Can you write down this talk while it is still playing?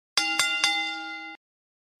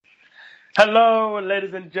Hello,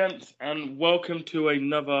 ladies and gents, and welcome to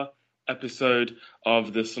another episode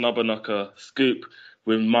of the Snubberknucker Scoop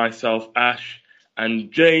with myself, Ash,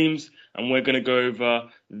 and James, and we're going to go over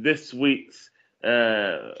this week's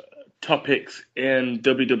topics in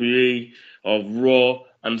WWE of Raw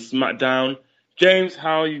and Smackdown. James,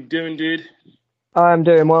 how are you doing, dude? I'm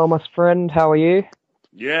doing well, my friend. How are you?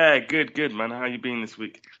 Yeah, good, man. How you been this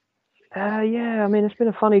week? Yeah, I mean, it's been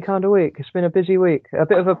a funny kind of week. It's been a busy week. A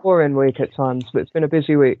bit of a boring week at times, but it's been a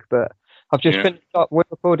busy week. But I've just Yeah, finished up. We're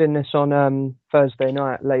recording this on Thursday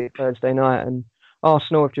night, late Thursday night, and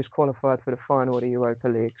Arsenal have just qualified for the final of the Europa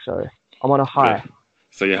League, so I'm on a high.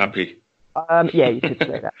 so you're happy? Yeah, you could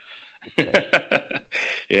say that.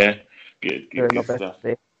 Yeah, good Doing my best stuff. to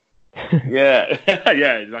be. Yeah,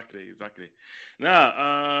 yeah, exactly.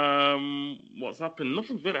 Now, what's happened?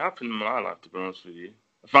 Nothing's really happened in my life, to be honest with you.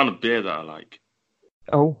 I found a beer that I like.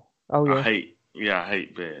 Oh yeah. I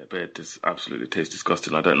hate beer. Beer just absolutely tastes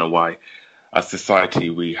disgusting. I don't know why. As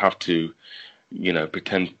society, we have to,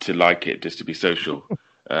 pretend to like it just to be social.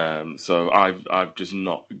 So I've just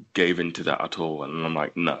not gave into that at all, and I'm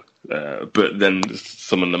like, no. But then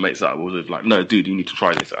some of the mates that I was with, like, no, dude, you need to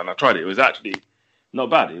try this, and I tried it. It was actually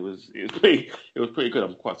not bad. It was pretty good.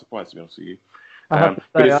 I'm quite surprised, to be honest with you. But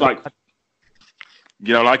it's like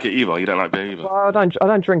you don't like it either. You don't like beer either. Well, I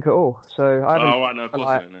don't drink at all. So I haven't. Oh right, no, of course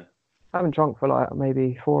you don't. No. I haven't drunk for like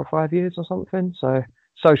maybe 4 or 5 years or something. So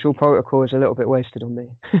social protocol is a little bit wasted on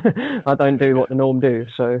me. I don't do what the norm do.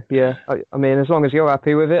 So yeah, I mean, as long as you're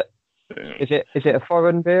happy with it, is it a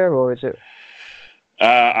foreign beer or is it?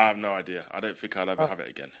 I have no idea. I don't think I'll ever have it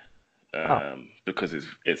again. Because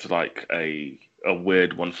it's like a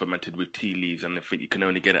weird one fermented with tea leaves, and I think you can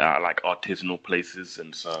only get it at like artisanal places,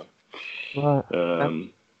 and so Right.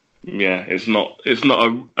 yeah, it's not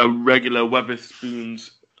a regular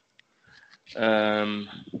Weatherspoons,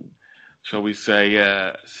 shall we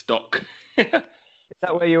say, stock. Is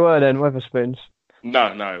that where you were then, Weatherspoons?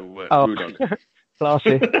 No, Brewdog.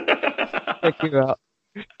 Classy. Check you out,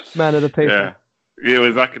 man of the people. Yeah,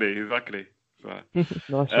 exactly. So, Nice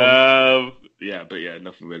one. but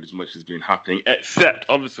nothing really as much has been happening, except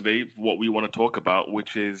obviously what we want to talk about,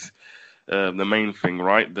 which is the main thing,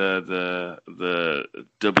 right? The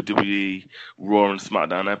WWE Raw and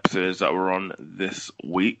SmackDown episodes that were on this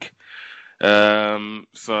week. So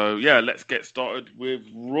yeah, let's get started with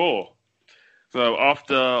Raw. So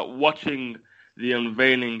after watching the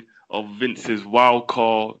unveiling of Vince's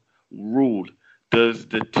wildcard rule, does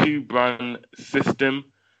the two-brand system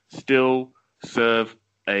still serve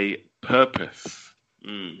a purpose?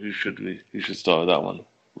 Who should start with that one?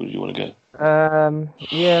 Where do you want to go?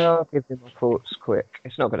 Yeah, I'll give you my thoughts quick.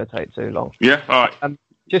 It's not going to take too long. Yeah, all right.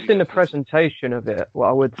 Just in the presentation of it, what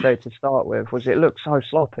I would say to start with was it looked so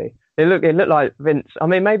sloppy. It looked like Vince. I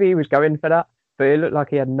mean, maybe he was going for that, but it looked like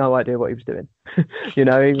he had no idea what he was doing. He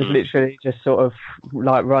was literally just sort of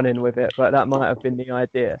like running with it, but that might have been the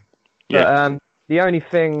idea. Yeah. But the only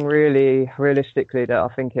thing really realistically that I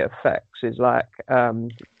think it affects is like,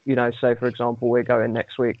 say for example, we're going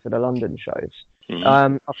next week to the London shows.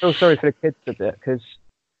 I feel sorry for the kids a bit because,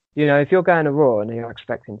 if you're going to Raw and you're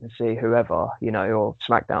expecting to see whoever, or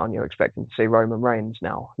SmackDown, you're expecting to see Roman Reigns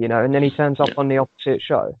now, and then he turns up on the opposite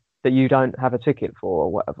show that you don't have a ticket for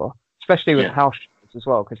or whatever, especially with house shows as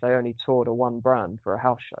well, because they only toured a one brand for a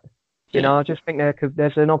house show. I just think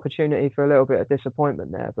there's an opportunity for a little bit of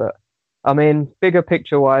disappointment there, but I mean, bigger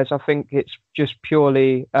picture-wise, I think it's just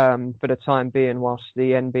purely for the time being whilst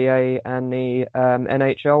the NBA and the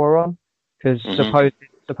NHL are on, because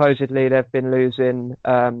supposedly they've been losing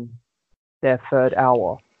their third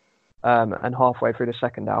hour and halfway through the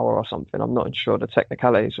second hour or something. I'm not sure the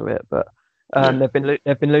technicalities of it, but they've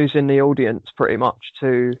been losing the audience pretty much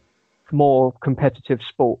to more competitive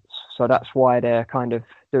sports. So that's why they're kind of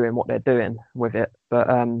doing what they're doing with it. But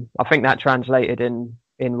I think that translated in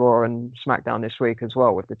Raw and SmackDown this week as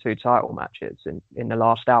well with the two title matches in the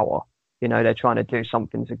last hour. They're trying to do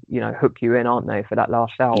something to, hook you in, aren't they, for that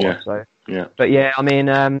last hour? Yeah. So, yeah. But yeah, I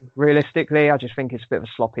mean, realistically, I just think it's a bit of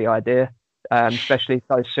a sloppy idea, especially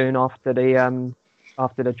so soon after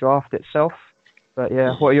the draft itself. But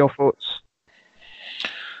yeah, what are your thoughts?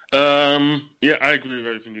 Yeah, I agree with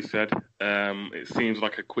everything you said. It seems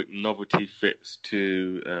like a quick novelty fits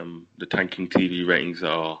to the tanking TV ratings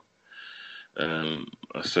that are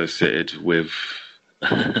associated with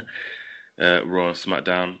Raw and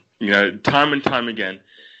SmackDown. Time and time again,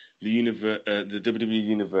 the WWE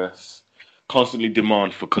universe constantly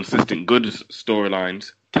demand for consistent good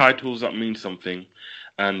storylines, titles that mean something,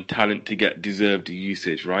 and talent to get deserved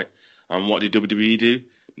usage, right? And what did WWE do?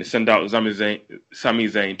 They send out Sami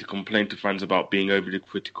Zayn to complain to fans about being overly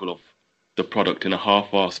critical of the product in a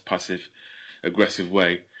half-assed, passive, aggressive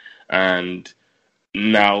way, and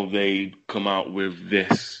now they come out with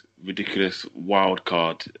this ridiculous wild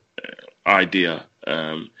card idea,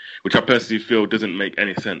 which I personally feel doesn't make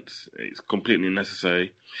any sense. It's completely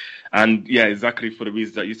unnecessary. And yeah, exactly for the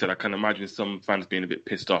reasons that you said, I can imagine some fans being a bit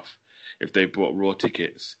pissed off if they bought Raw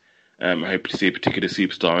tickets, hoping to see a particular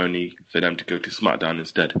superstar, only for them to go to SmackDown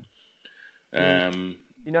instead. I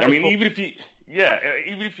mean, even if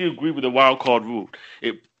you agree with the wild card rule,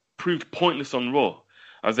 it proved pointless on Raw,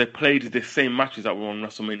 as they played the same matches that were on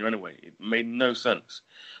WrestleMania anyway. It made no sense.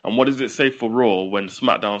 And what does it say for Raw when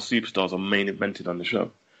SmackDown superstars are main evented on the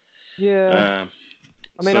show? Yeah.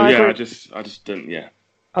 I mean, I just don't. Yeah.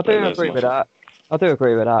 I do agree with that.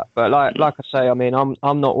 But like I say, I mean,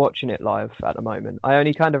 I'm not watching it live at the moment. I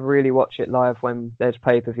only kind of really watch it live when there's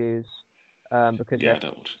pay-per-views, because they're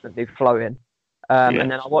constantly flowing. And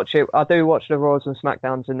then I do watch the Raws and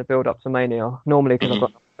Smackdowns in the build-up to Mania, normally because I've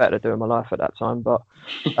got nothing better to do in my life at that time. But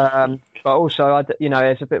also,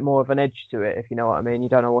 there's a bit more of an edge to it, if you know what I mean. You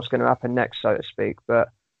don't know what's going to happen next, so to speak. But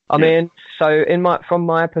I mean, so from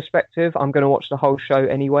my perspective, I'm going to watch the whole show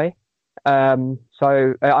anyway. So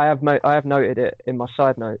I have noted it in my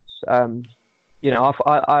side notes. I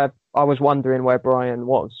was wondering where Bryan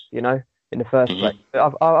was, in the first place.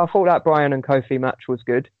 I thought that Bryan and Kofi match was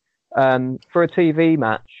good. For a TV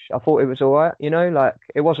match, I thought it was all right. Like,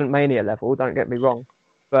 it wasn't Mania level, don't get me wrong,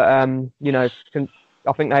 but I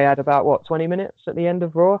think they had about 20 minutes at the end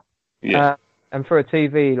of Raw. Yeah. And for a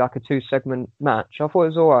TV, like a 2-segment match, I thought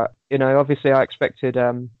it was all right. Obviously I expected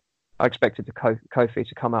the Kofi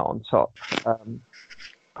to come out on top.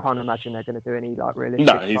 Can't imagine they're going to do any really.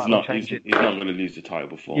 No, he's not. He's not going to lose the title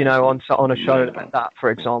before. On a show like that, for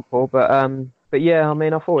example. But yeah, I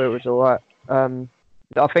mean, I thought it was all right.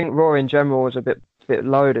 I think Raw in general was a bit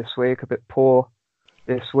low this week, a bit poor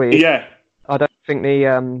this week. Yeah. I don't think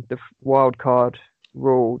the wild card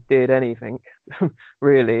rule did anything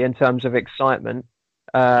really in terms of excitement.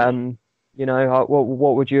 What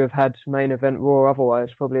would you have had main event Raw otherwise?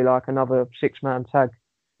 Probably like another 6-man tag,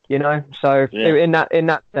 So in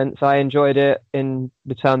that sense, I enjoyed it in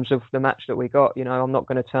the terms of the match that we got. I'm not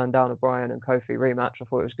going to turn down a Bryan and Kofi rematch. I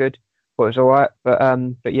thought it was good. Thought it was all right.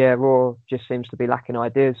 But yeah, Raw just seems to be lacking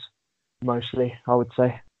ideas mostly, I would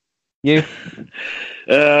say. You?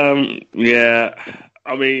 Yeah.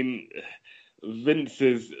 I mean,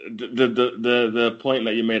 Vince's the point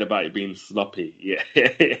that you made about it being sloppy, yeah,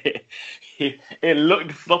 it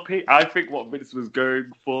looked sloppy. I think what Vince was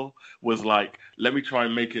going for was like, let me try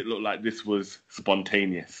and make it look like this was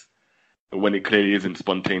spontaneous, when it clearly isn't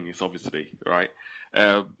spontaneous, obviously, right?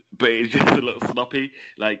 But it just a little sloppy.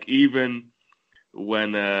 Like, even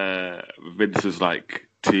when Vince was like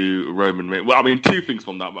to Roman Reigns. Well, I mean, 2 things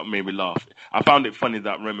from that made me laugh. I found it funny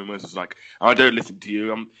that Roman Reigns was like, I don't listen to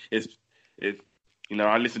you. I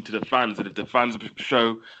listen to the fans, and if the fans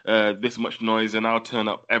show this much noise, and I'll turn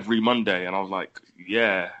up every Monday. And I was like,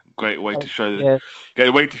 yeah, great way to show,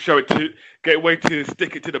 great way to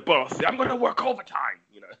stick it to the boss. I'm going to work overtime.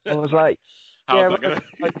 I was like, like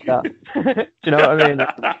that. Do you know what I mean?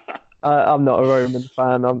 I'm not a Roman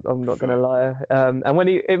fan. I'm not going to lie. And when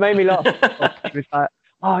it made me laugh. He was like,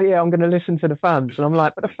 oh yeah, I'm going to listen to the fans, and I'm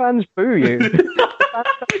like, but the fans boo you.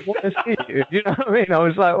 Want to see you. You know what I mean? I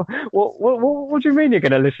was like, what do you mean you're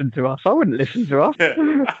going to listen to us? I wouldn't listen to us.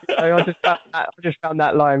 I just found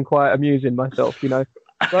that line quite amusing myself.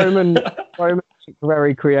 Roman's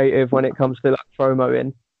very creative when it comes to like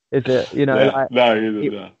promoing. Is it?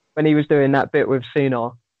 When he was doing that bit with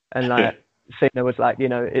Cena, and like Cena was like,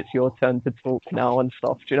 it's your turn to talk now and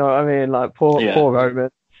stuff. Do you know what I mean? Like poor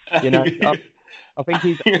Roman. I think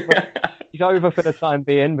he's over for the time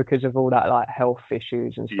being because of all that like health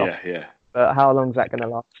issues and stuff. Yeah. But how long's that going to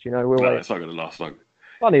last? It's not going to last long.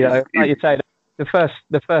 Funny though, like you say, the first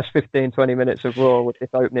 15, 20 minutes of Raw with this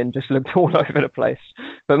opening just looked all over the place.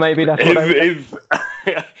 But maybe that's his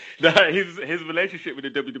relationship with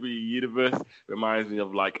the WWE universe reminds me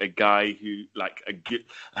of like a guy who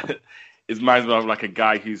it reminds me of like a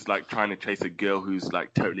guy who's like trying to chase a girl who's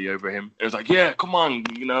like totally over him. It was like, yeah, come on,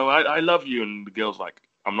 I love you, and the girl's like,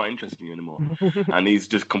 I'm not interested in you anymore, and he's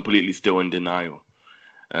just completely still in denial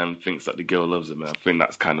and thinks that the girl loves him. And I think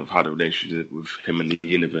that's kind of how the relationship with him and the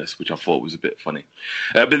universe, which I thought was a bit funny.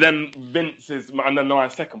 But then my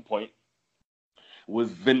second point was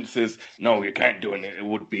Vince's, no, you can't do it. It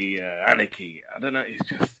would be anarchy. I don't know. It's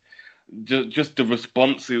just the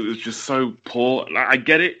response. It was just so poor. Like, I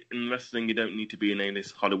get it. In wrestling, you don't need to be an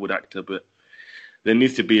A-list Hollywood actor, but there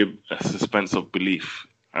needs to be a suspense of belief.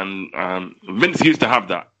 And Vince used to have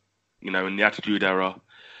that, in the Attitude Era.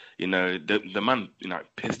 the man,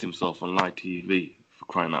 pissed himself on live TV, for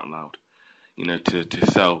crying out loud, to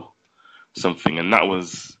sell something, and that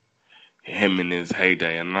was him in his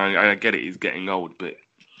heyday. And I get it, he's getting old, but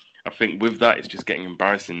I think with that, it's just getting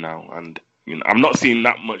embarrassing now. And I'm not seeing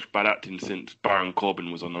that much bad acting since Baron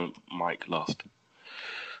Corbin was on the mic last.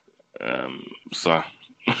 So.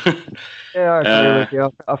 Yeah, I agree with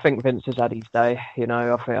you. I think Vince has had his day.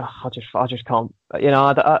 I just can't.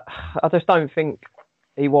 I just don't think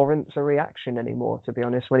he warrants a reaction anymore. To be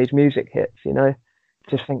honest, when his music hits,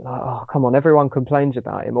 just think like, oh, come on, everyone complains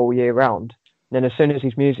about him all year round. And then as soon as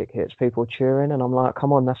his music hits, people are cheering, and I'm like,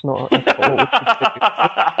 come on, that's not what we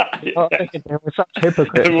should do. We're such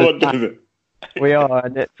hypocrites. We are,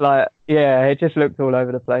 and it's like, yeah, it just looked all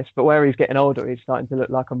over the place. But where he's getting older, he's starting to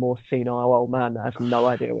look like a more senile old man that has no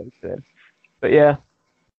idea what he's doing. But yeah,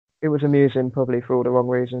 it was amusing, probably for all the wrong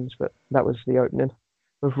reasons, but that was the opening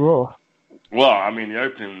of Raw. Well, I mean, the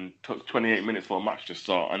opening took 28 minutes for a match to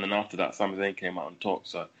start, and then after that, Sami Zayn came out and talked,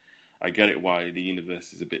 so I get it why the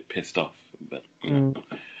universe is a bit pissed off. But,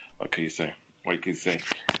 what can you say?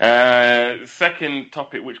 Second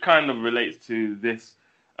topic, which kind of relates to this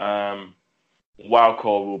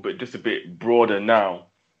wildcard rule, but just a bit broader now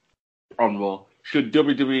on Raw. Should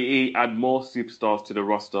WWE add more superstars to the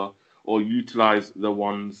roster or utilize the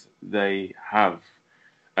ones they have?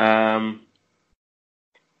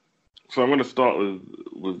 So I'm going to start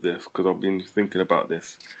with this because I've been thinking about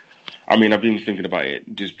this. I mean, I've been thinking about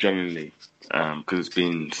it just generally because it's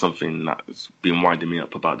been something that's been winding me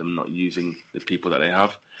up about them not using the people that they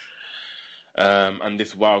have. And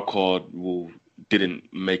this wildcard rule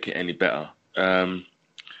didn't make it any better. But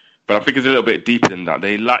I think it's a little bit deeper than that.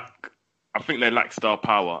 I think they lack star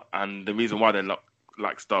power, and the reason why they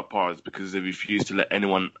lack star power is because they refuse to let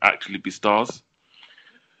anyone actually be stars.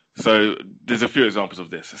 So there's a few examples of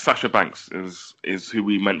this. Sasha Banks is who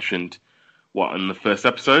we mentioned, in the first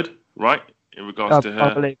episode, right? In regards to her.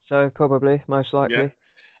 I believe so, probably, most likely.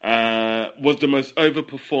 Yeah. Was the most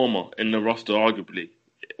overperformer in the roster, arguably,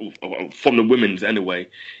 from the women's anyway,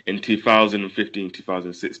 in 2015,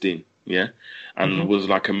 2016, yeah? And was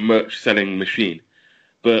like a merch selling machine.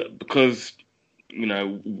 But because,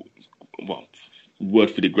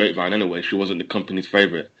 word for the grapevine anyway, she wasn't the company's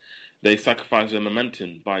favourite. They sacrificed her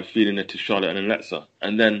momentum by feeding her to Charlotte and Alexa,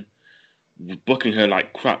 and then booking her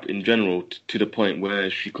like crap in general to the point where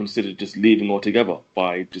she considered just leaving altogether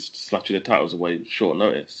by just snatching the titles away short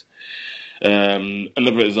notice.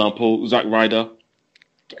 Another example, Zack Ryder,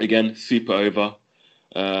 again, super over,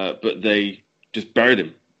 but they just buried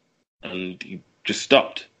him, and he just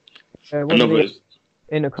stopped.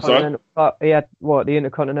 Intercontinental. He had the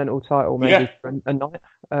Intercontinental title maybe for a night.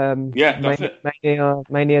 That's it.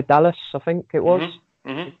 Mania Dallas, I think it was.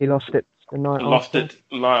 He lost it the night after.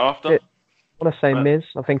 I want to say Miz.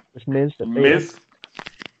 I think it was Miz. Miz?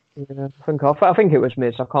 Yeah, I think it was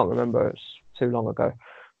Miz. I can't remember. It's too long ago.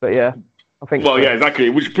 But yeah, I think. Well, yeah, exactly.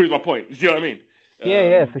 Which proves my point. You see what I mean?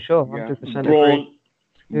 Yeah, for sure. 100%.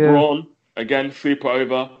 Braun, again, super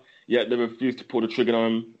over. Yet they refused to pull the trigger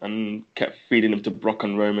on him and kept feeding him to Brock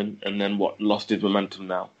and Roman, and then lost his momentum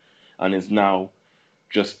now, and is now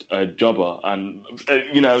just a jobber. And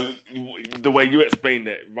the way you explained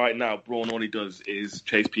it right now, Braun, all he does is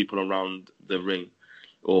chase people around the ring,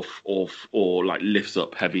 or like lifts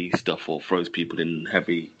up heavy stuff or throws people in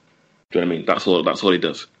heavy. Do you know what I mean? That's all he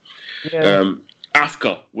does. Yeah.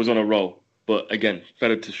 Asuka was on a roll, but again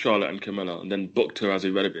fed it to Charlotte and Carmella, and then booked her as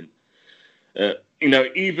irrelevant.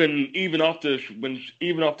 Even after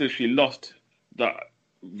she lost that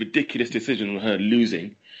ridiculous decision with her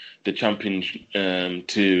losing the championship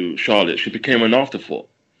to Charlotte, she became an afterthought,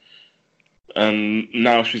 and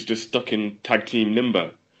now she's just stuck in tag team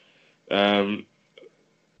limbo. And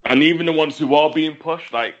even the ones who are being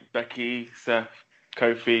pushed, like Becky, Seth,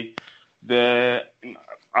 Kofi, I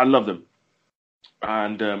love them,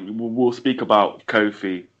 and we'll speak about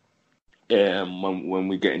Kofi when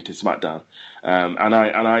we get into SmackDown, and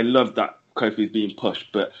I love that Kofi is being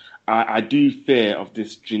pushed, but I do fear of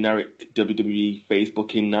this generic WWE face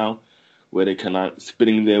booking now, where they kind of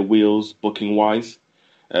spinning their wheels booking wise.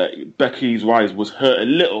 Becky's rise was hurt a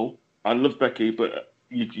little. I love Becky, but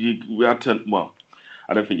we had to. Well,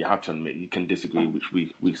 I don't think you have to admit you can disagree, which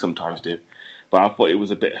we sometimes do. But I thought it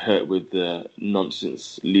was a bit hurt with the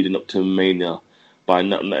nonsense leading up to Mania, by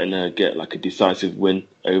not letting her get like a decisive win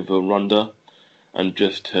over Ronda, and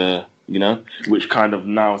just her, which kind of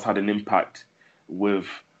now has had an impact with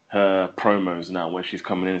her promos now, where she's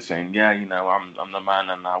coming in and saying, yeah, I'm the man,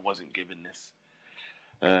 and I wasn't given this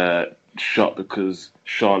shot because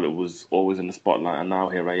Charlotte was always in the spotlight, and now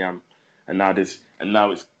here I am, and now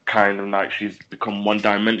it's kind of like she's become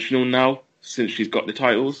one-dimensional now since she's got the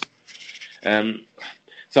titles.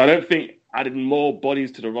 So I don't think adding more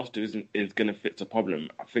bodies to the roster is going to fix the problem.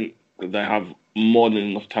 I think they have more than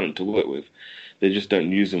enough talent to work with. They just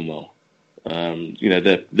don't use them well.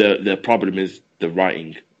 Their problem is the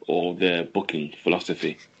writing or their booking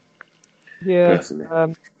philosophy. Yeah. Personally.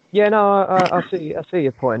 I see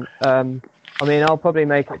your point. I mean, I'll probably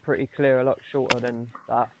make it pretty clear a lot shorter than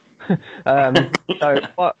that.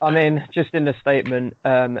 Just in the statement,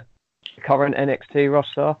 current NXT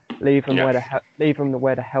roster, leave them where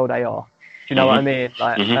the hell they are. Do you know what I mean?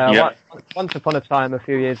 Like, once upon a time, a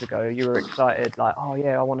few years ago, you were excited, like, oh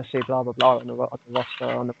yeah, I want to see blah blah blah on the roster,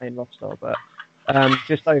 on the main roster. But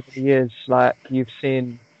just over the years, like you've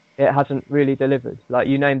seen, it hasn't really delivered. Like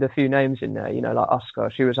you named a few names in there, like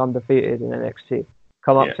Asuka, she was undefeated in NXT.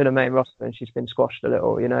 Come up to the main roster and she's been squashed a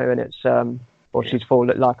little, and it's she's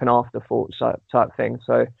fallen like an afterthought type thing.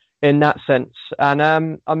 So in that sense, and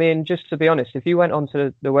I mean, just to be honest, if you went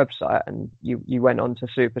onto the website and you went onto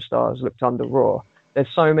Superstars, looked under Raw, there's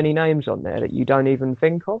so many names on there that you don't even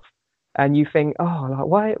think of, and you think, oh,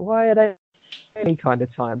 like why are they any kind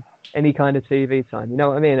of time, any kind of TV time? You know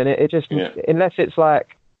what I mean? And it just unless it's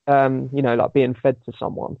like like being fed to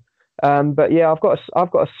someone. But yeah, I've got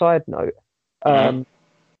a side note.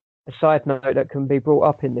 A side note that can be brought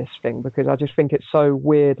up in this thing because I just think it's so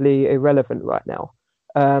weirdly irrelevant right now.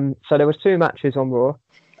 So there was 2 matches on Raw.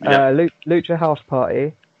 Lucha House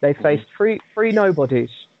Party. They faced three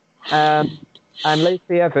nobodies, and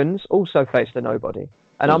Lacey Evans also faced a nobody.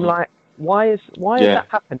 And I'm like, why is that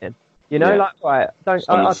happening?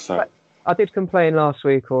 I did complain last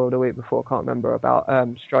week or the week before, can't remember, about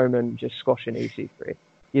Strowman just squashing EC3.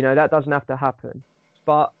 That doesn't have to happen,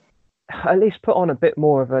 but at least put on a bit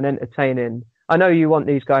more of an entertaining. I know you want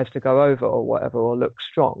these guys to go over or whatever or look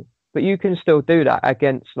strong, but you can still do that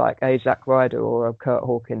against like a Zack Ryder or a Kurt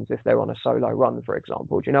Hawkins if they're on a solo run, for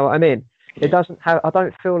example. Do you know what I mean? It doesn't have. I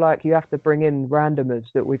don't feel like you have to bring in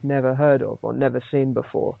randomers that we've never heard of or never seen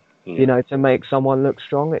before. To make someone look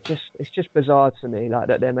strong. It's just bizarre to me, like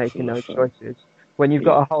that they're making those choices when you've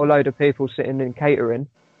got a whole load of people sitting in catering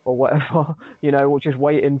or whatever, or just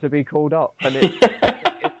waiting to be called up, and they're probably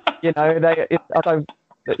the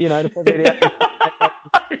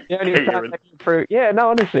only time they walk through. Yeah, no,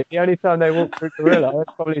 honestly, the only time they walk through Gorilla is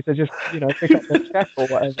probably to just pick up their check or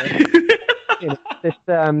whatever.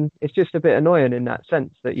 It's just a bit annoying in that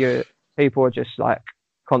sense that people are just like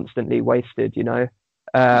constantly wasted. Do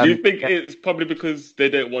you think it's probably because they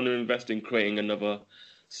don't want to invest in creating another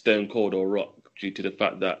Stone Cold or Rock due to the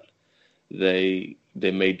fact that they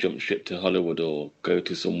may jump ship to Hollywood or go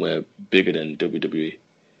to somewhere bigger than WWE?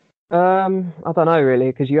 I don't know really,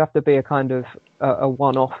 because you have to be a kind of a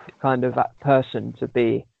one-off kind of person to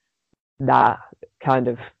be that kind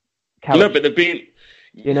of character. No, but they've been,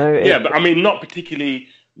 but I mean, not particularly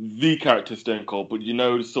the character Stone Cold, but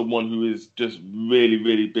someone who is just really,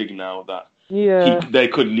 really big now that they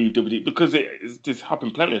could leave WWE, because it's just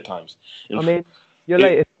happened plenty of times. Your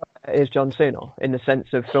latest is John Cena in the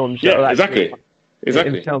sense of films. Exactly.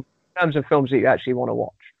 In terms of films that you actually want to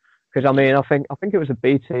watch. Because I think it was a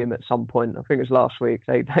B Team at some point. I think it was last week.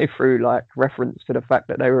 They threw like reference to the fact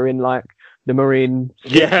that they were in like the Marine.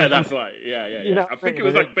 Yeah, that's right. Yeah. I think it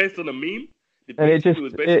was like based on a meme. It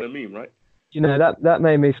was based on a meme, right? That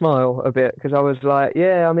made me smile a bit because I was like,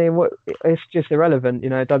 it's just irrelevant.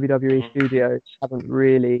 WWE studios haven't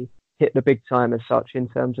really hit the big time as such in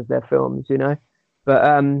terms of their films.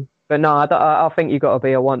 But no, I think you've got to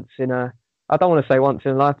be I don't want to say once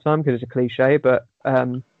in a lifetime because it's a cliche, but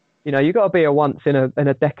you got to be a once in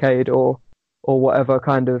a decade or whatever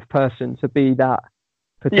kind of person to be that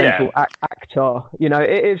potential actor.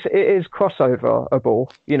 It is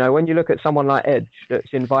crossoverable. When you look at someone like Edge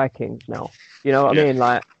that's in Vikings now, you know what I mean?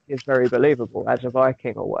 Like, it's very believable as a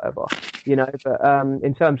Viking or whatever. But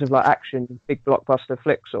in terms of like action, big blockbuster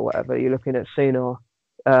flicks or whatever, you're looking at Cena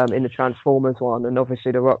in the Transformers one, and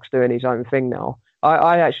obviously The Rock's doing his own thing now.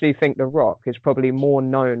 I actually think The Rock is probably more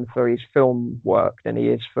known for his film work than he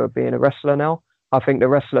is for being a wrestler now. I think the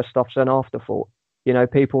wrestler stuff's an afterthought.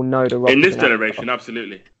 People know The Rock. In this generation,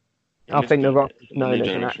 absolutely. I think The Rock is known as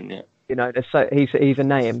an actor. He's a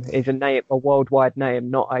name. He's a worldwide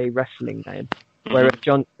name, not a wrestling name. Whereas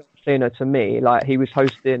John Cena, to me, like he was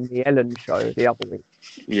hosting the Ellen show the other week.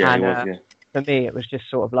 Yeah, he was. For me, it was just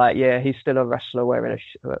sort of like, he's still a wrestler wearing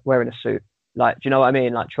a suit. Like, do you know what I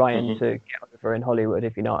mean? Like trying to get over in Hollywood,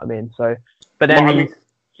 if you know what I mean. So, but then,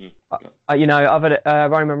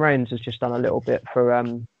 Roman Reigns has just done a little bit for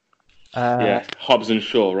Hobbs and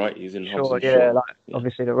Shaw, right? He's in Hobbs and Shaw.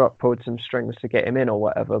 Obviously The Rock pulled some strings to get him in or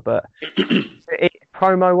whatever, but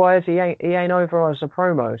promo wise, he ain't over as a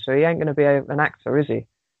promo, so he ain't going to be an actor, is he?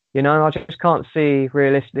 You know, I just can't see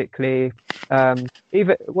realistically.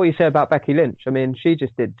 Even what you say about Becky Lynch. I mean, she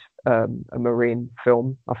just did a Marine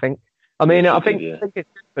film, I think. I mean, I think it's good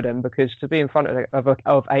for them because to be in front of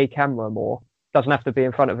a camera more doesn't have to be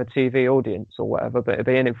in front of a TV audience or whatever, but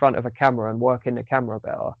being in front of a camera and working the camera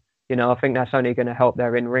better. You know, I think that's only going to help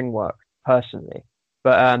their in-ring work personally.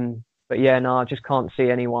 But yeah, no, I just can't see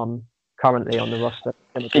anyone currently on the roster.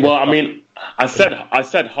 Well, I mean, I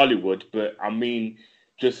said Hollywood, but I mean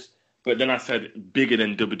but then I said bigger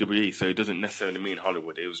than WWE, so it doesn't necessarily mean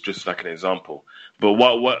Hollywood. It was just like an example. But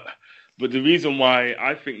but the reason why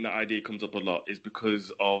I think that idea comes up a lot is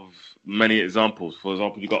because of many examples. For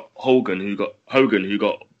example, you got Hogan who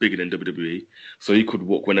got bigger than WWE, so he could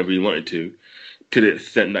walk whenever he wanted to the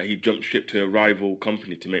extent that he jumped ship to a rival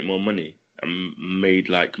company to make more money and made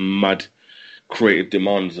like mad creative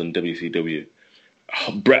demands on WCW.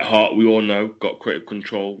 Bret Hart, we all know, got creative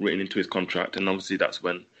control written into his contract, and obviously that's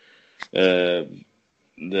when the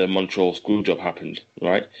Montreal Screwjob happened,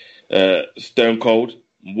 right? Stone Cold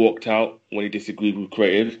walked out when he disagreed with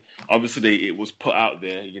creative. Obviously, it was put out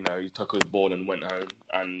there, you know, he took his ball and went home.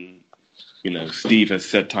 And, you know, Steve has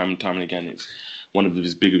said time and time and again, it's one of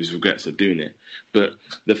his biggest regrets of doing it. But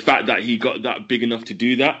the fact that he got that big enough to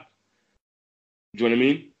do that, do you know what I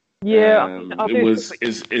mean? Yeah, it was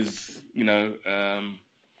you know,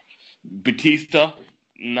 Batista.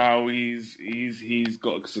 Now he's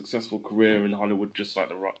got a successful career in Hollywood, just like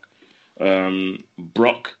The Rock.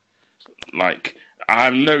 Brock, like I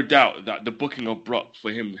have no doubt that the booking of Brock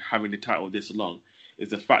for him having the title this long is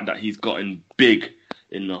the fact that he's gotten big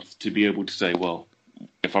enough to be able to say, well,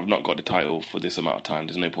 if I've not got the title for this amount of time,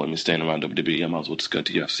 there's no point in me staying around WWE. I might as well just go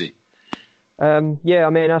to UFC. Yeah,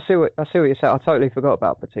 I mean, I see what you said. I totally forgot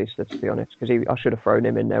about Batista, to be honest, because I should have thrown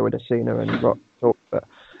him in there with a Cena and Brock talk. But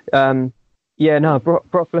yeah, no, Brock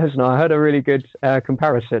Lesnar. I heard a really good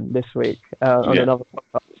comparison this week on another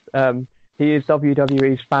podcast. He is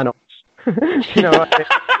WWE's Thanos. You know,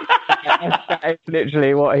 that is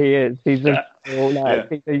literally what he is. He's he's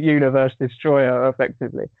a universe destroyer,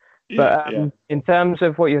 effectively. But in terms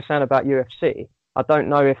of what you're saying about UFC, I don't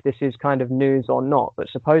know if this is kind of news or not, but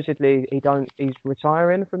supposedly he's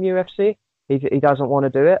retiring from UFC. He doesn't want to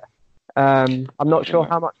do it. I'm not sure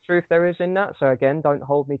how much truth there is in that. So again, don't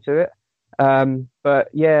hold me to it. But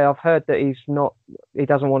yeah, I've heard that he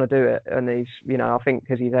doesn't want to do it. And he's, you know, I think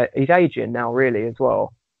because he's aging now really as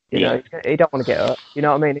well. You know, he don't want to get hurt. You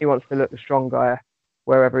know what I mean? He wants to look the strong guy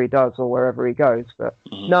wherever he does or wherever he goes. But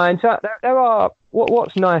no, there are,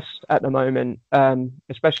 what's nice at the moment,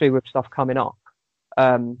 especially with stuff coming up,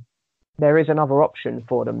 there is another option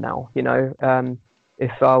for them now. You know,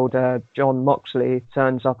 if old John Moxley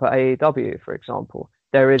turns up at AEW, for example,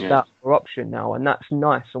 there is that other option now, and that's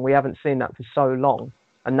nice. And we haven't seen that for so long,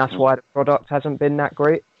 and that's why the product hasn't been that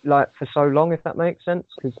great, like for so long, if that makes sense.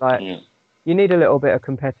 Because you need a little bit of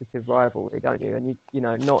competitive rivalry, don't you? And you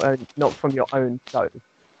know, not from your own show,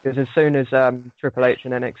 because as soon as Triple H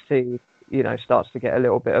and NXT, you know, starts to get a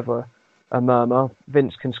little bit of a murmur,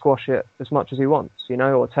 Vince can squash it as much as he wants, you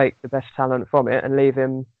know, or take the best talent from it and leave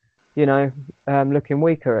him, you know, looking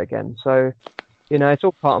weaker again. So, you know, it's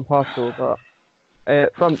all part and parcel. But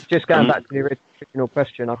from just going back to the original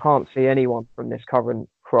question, I can't see anyone from this current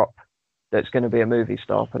crop that's going to be a movie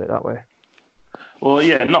star, put it that way. Well,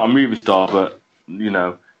 yeah, not a movie star, but, you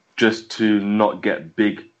know, just to not get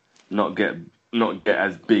big, not get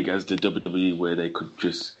as big as the WWE, where they could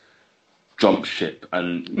just jump ship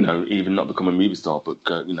and, you know, even not become a movie star, but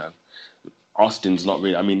go, you know, Austin's not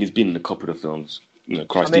really. I mean, he's been in a couple of films. You know,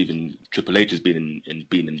 even Triple H has been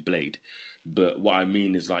in Blade. But what I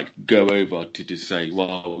mean is, like, go over to just say,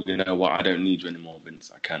 well, you know what, I don't need you anymore,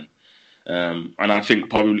 Vince. I can. And I think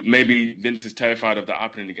probably maybe Vince is terrified of that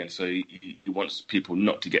happening again, so he wants people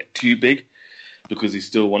not to get too big, because he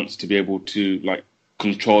still wants to be able to, like,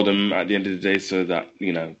 control them at the end of the day, so that,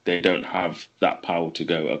 you know, they don't have that power to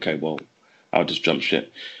go, okay, well, I'll just jump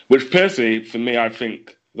ship. Which personally, for me, I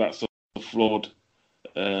think that's a flawed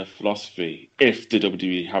philosophy if the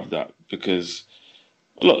WWE have that, because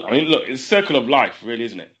look, it's a circle of life, really,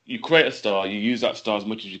 isn't it? You create a star, you use that star as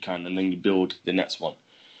much as you can, and then you build the next one.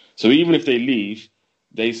 So even if they leave,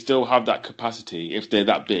 they still have that capacity, if they're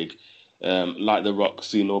that big, like The Rock,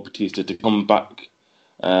 Cena, or Batista, to come back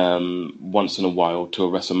once in a while to a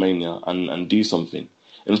WrestleMania and do something.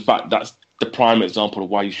 In fact, that's the prime example of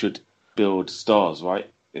why you should build stars,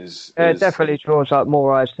 right? It definitely draws up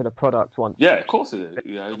more eyes to the product once. Yeah, of course it is.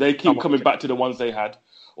 You know, they keep coming back to the ones they had,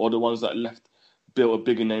 or the ones that left, built a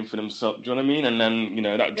bigger name for themselves. Do you know what I mean? And then, you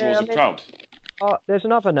know, that draws a crowd. there's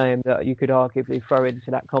another name that you could arguably throw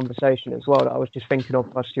into that conversation as well that I was just thinking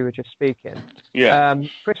of whilst you were just speaking. Yeah.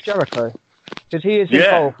 Chris Jericho, because he is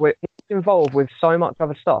involved with so much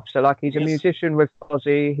other stuff. So like he's a musician with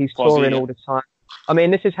Fozzy, he's touring all the time. I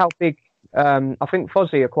mean, this is how big. I think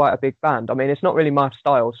Fozzy are quite a big band. I mean, it's not really my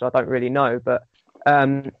style, so I don't really know. But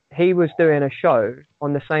he was doing a show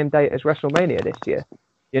on the same date as WrestleMania this year.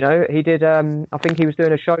 You know, he did. I think he was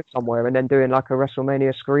doing a show somewhere and then doing like a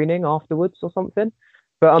WrestleMania screening afterwards or something.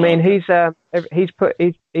 But I mean, he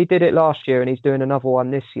did it last year and he's doing another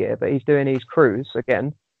one this year. But he's doing his cruise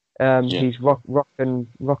again. He's rock and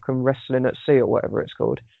wrestling at sea or whatever it's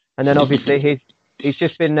called. And then obviously he's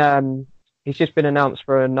just been announced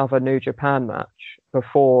for another New Japan match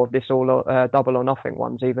before this all Double or Nothing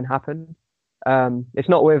ones even happened. It's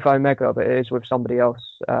not with Omega, but it is with somebody else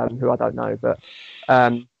who I don't know. But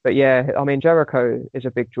yeah, I mean Jericho is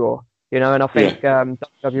a big draw, you know, and I think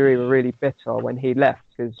WWE were really bitter when he left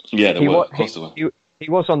because he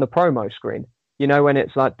was on the promo screen, you know, when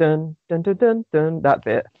it's like dun dun dun dun dun that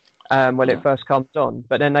bit. When it first comes on,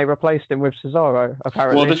 but then they replaced him with Cesaro.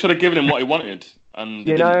 Apparently, well, they should have given him what he wanted, and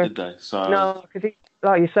they didn't, did they? So no, because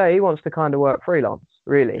like you say, he wants to kind of work freelance,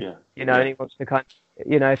 really. Yeah. You know, and he wants to kind of,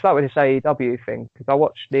 you know, it's like with this AEW thing. Because I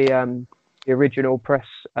watched the original press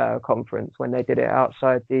conference when they did it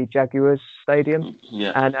outside the Jaguars stadium,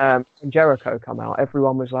 and when Jericho come out,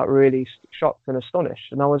 everyone was like really shocked and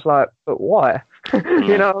astonished, and I was like, but why?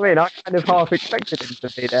 You know what I mean? I kind of half expected him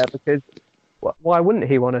to be there because. Why wouldn't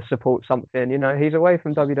he want to support something? You know, he's away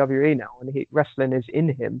from WWE now, and wrestling is in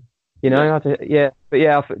him. You know, but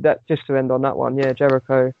that just to end on that one. Yeah,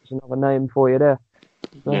 Jericho is another name for you there.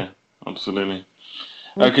 So. Yeah, absolutely.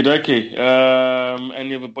 Okie dokie.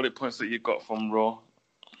 Any other bullet points that you got from Raw?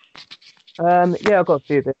 Yeah, I've got a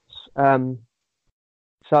few bits.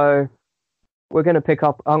 So we're going to pick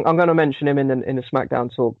up. I'm going to mention him in the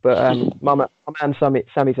SmackDown talk, but my man Sami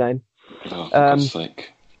Zayn. Oh, for God's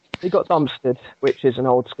sake. He got dumpstered, which is an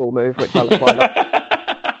old school move, which I quite like.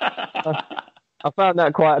 I found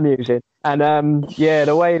that quite amusing. And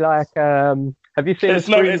the way like, have you seen?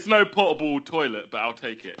 It's no portable toilet, but I'll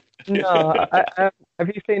take it. No, have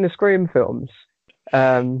you seen the Scream films?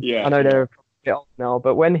 I know they're a bit old now,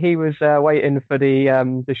 but when he was waiting for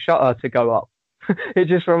the shutter to go up, it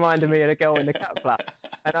just reminded me of the girl in the cat flap,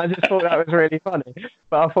 and I just thought that was really funny.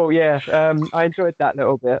 But I thought, I enjoyed that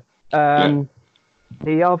little bit.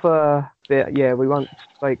 The other bit, we won't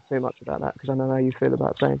speak too much about that because I know how you feel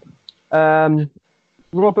about Zayn.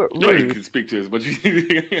 Robert Roode. You can speak to us, but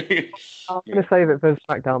I'm going to save it for the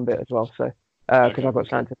SmackDown bit as well, so because I've got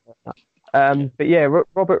something to say about that. But yeah,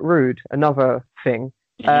 Robert Roode, another thing.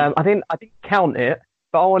 I didn't count it,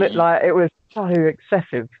 but I want it like it was so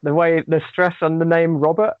excessive. The stress on the name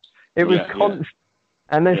Robert, it was constant,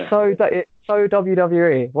 and they're it's so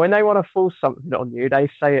WWE. When they want to force something on you, they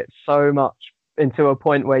say it so much. Into a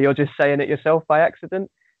point where you're just saying it yourself by accident.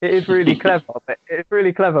 It is really clever,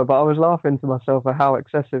 but I was laughing to myself at how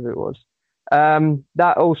excessive it was.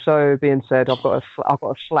 That also being said, I've got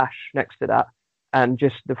a slash next to that, and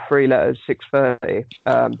just the 3 letters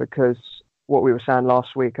 630, because what we were saying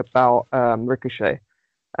last week about Ricochet,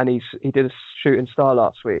 and he did a shooting star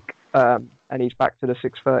last week, and he's back to the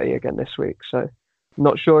 630 again this week. So I'm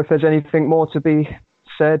not sure if there's anything more to be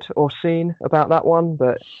said or seen about that one,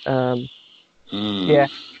 but. Yeah,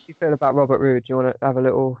 how do you feel about Robert Roode? Do you want to have a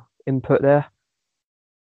little input there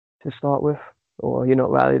to start with? Or you're not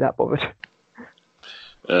really that bothered?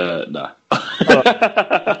 No.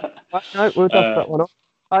 No, we'll dust that one off.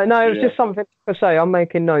 No, it was just something to say. I'm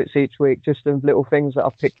making notes each week, just of little things that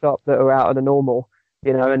I've picked up that are out of the normal,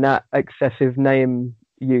 you know, and that excessive name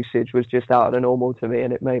usage was just out of the normal to me,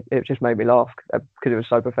 and it just made me laugh because it was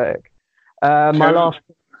so pathetic. My last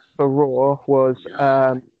for Raw was...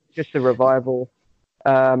 just a revival.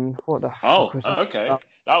 What the fuck was that? Okay.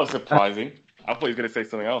 That was surprising. I thought you were going to say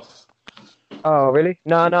something else. Oh, really?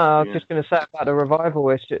 No, I was just going to say about the revival.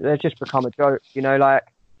 They've just become a joke, you know, like...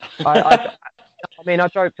 I mean, I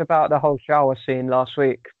joked about the whole shower scene last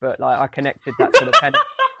week, but like I connected that to the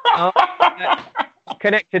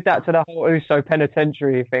connected that to the whole Uso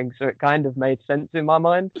penitentiary thing, so it kind of made sense in my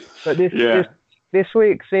mind. But this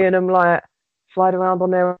week, seeing them like slide around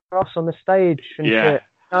on their ass on the stage and shit.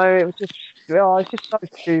 No, it was just, it's just so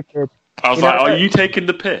stupid. I was like, are you taking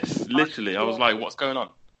the piss? Literally, I was like, what's going on?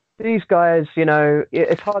 These guys, you know,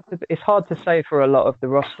 it's hard to say for a lot of the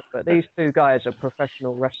roster, but these two guys are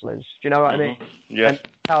professional wrestlers. Do you know what I mean? Yeah. And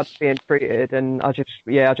how it's being treated, and I just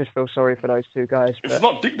feel sorry for those two guys. But... It's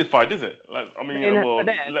not dignified, is it? Like, I mean,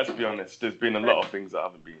 let's be honest. There's been a lot of things that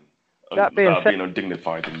haven't been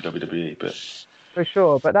undignified in WWE, but For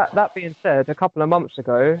sure. But that being said, a couple of months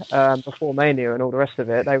ago, before Mania and all the rest of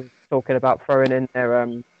it, they were talking about throwing in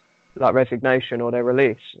their like resignation or their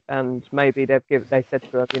release, and maybe they said to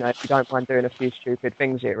them, if you don't mind doing a few stupid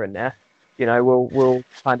things here and there, we'll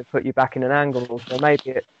kind of put you back in an angle. So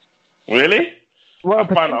maybe it's really. Well, I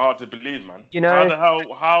find it hard to believe, man.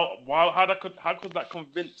 How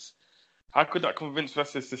could that convince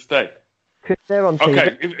wrestlers to stay? Because they're on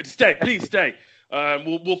TV. Okay, please stay.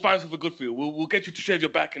 We'll find something good for you. We'll get you to shave your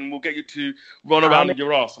back and we'll get you to run around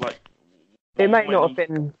your ass. It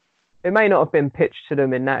may not have been pitched to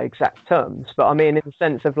them in that exact terms, but I mean in the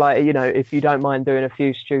sense of if you don't mind doing a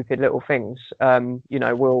few stupid little things,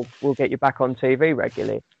 we'll get you back on TV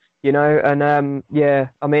regularly. And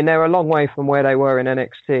I mean they're a long way from where they were in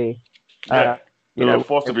NXT. They're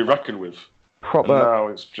forced to be reckoned with. Proper now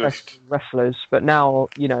it's just wrestlers, but now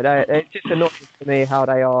it's just annoying to me how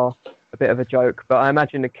they are a bit of a joke. But I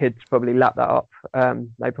imagine the kids probably lap that up.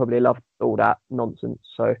 They probably loved all that nonsense.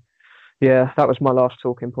 So yeah, that was my last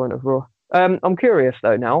talking point of Raw. I'm curious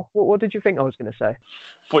though now. What did you think I was going to say?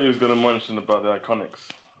 Thought you was going to mention about the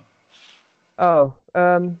Iconics. Oh,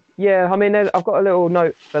 yeah. I mean, I've got a little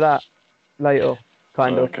note for that later,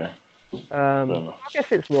 kind of. Okay. I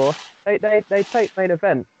guess it's Raw. They take main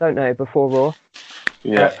event, don't they, before Raw?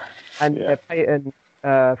 Yeah. Peyton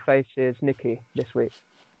faces Nikki this week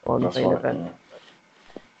on That's main right, event. Yeah.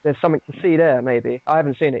 There's something to see there, maybe. I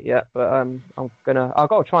haven't seen it yet, but I've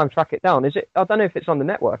got to try and track it down. Is it? I don't know if it's on the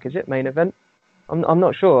network. Is it main event? I'm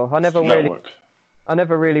not sure. I never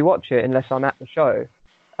really watch it unless I'm at the show.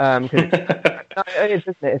 It is,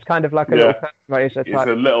 isn't it? It's kind of like a little racer type. It's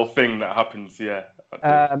a little thing that happens, yeah.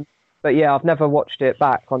 But yeah, I've never watched it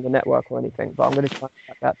back on the network or anything. But I'm going to try and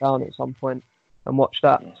track that down at some point and watch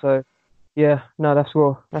that. So yeah, no, that's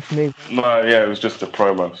Raw. That's me. No, yeah, it was just a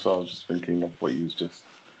promo. So I was just thinking of what you was just.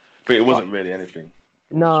 But it wasn't really anything.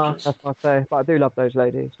 No, that's what I say. But I do love those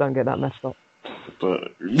ladies. Don't get that messed up.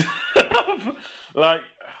 But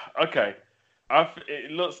okay,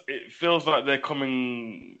 it feels like they're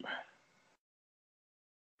coming.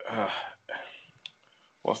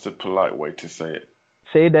 What's the polite way to say it?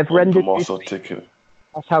 See, they've rendered you ticket.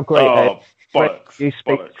 That's how great they are. Bollocks. You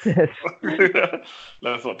speak.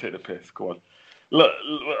 Let's not take the piss. Go on. Look,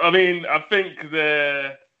 I mean, I think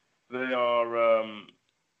they are.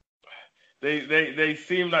 They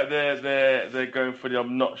seem like they're going for the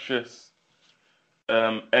obnoxious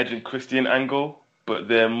Edge and Christian angle, but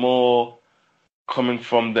they're more coming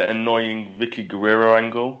from the annoying Vicky Guerrero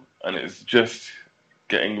angle, and it's just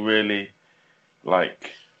getting really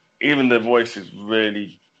even their voice is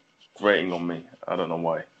really grating on me. I don't know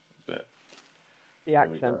why, but the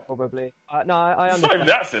accent probably. No, I understand. It's not even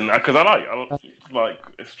the accent because I like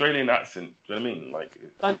Australian accent. Do you know what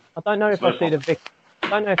I mean? I don't know if I see the Vicky. I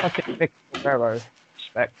don't know if I see the Vicky Guerrero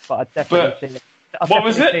respect, but I definitely see it. What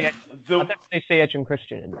was it? I definitely see Edge and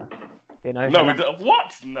Christian in there. No,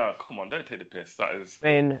 what? No, come on, don't take the piss. That is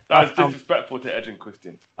disrespectful to Edge and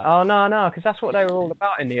Christian. Oh no, because that's what they were all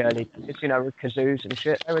about in the early days, with kazoos and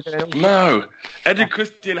shit. They were doing all No, Edge and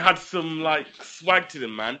Christian had some swag to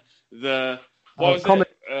them, man. Comedy.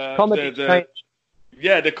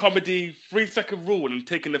 The comedy 3-second rule and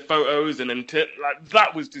taking the photos and then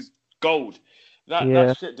that was just gold.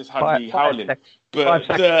 That shit just had me howling.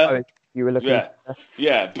 But you were looking.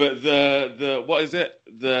 Yeah, but the what is it?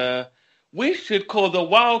 We should call the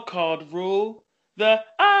wildcard rule the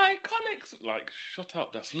Iconics. Shut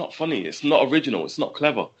up. That's not funny. It's not original. It's not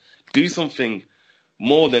clever. Do something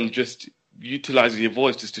more than just utilizing your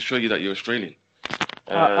voice just to show you that you're Australian.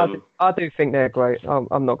 I do think they're great.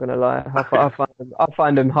 I'm not going to lie. I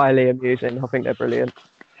find them highly amusing. I think they're brilliant.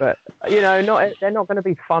 But they're not going to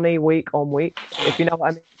be funny week on week, if you know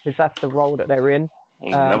what I mean, because that's the role that they're in.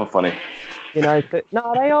 Never funny. No,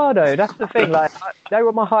 they are though. That's the thing. They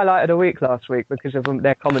were my highlight of the week last week because of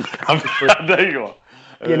their comments. There you are.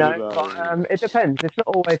 But it depends. It's not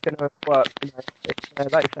always going to work.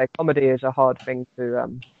 It's, like you say, comedy is a hard thing to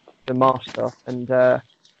master, and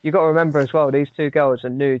you got to remember as well. These two girls are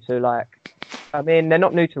new to they're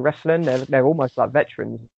not new to wrestling. They're almost like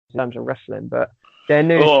veterans in terms of wrestling, but they're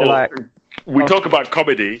new to We talk about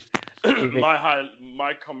comedy. My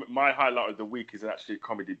highlight of the week is actually a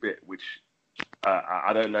comedy bit, which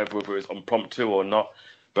I don't know whether it's impromptu or not,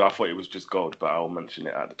 but I thought it was just gold. But I'll mention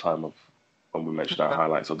it at the time of when we mention our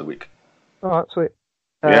highlights of the week. All right, sweet.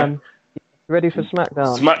 Ready for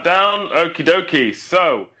Smackdown? Smackdown, okie dokie.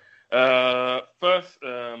 So, first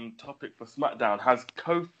topic for Smackdown: has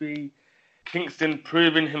Kofi Kingston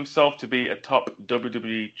proven himself to be a top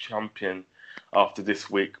WWE champion after this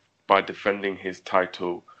week by defending his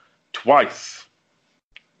title twice?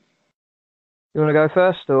 You want to go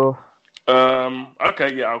first, or?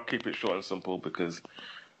 Okay, yeah, I'll keep it short and simple because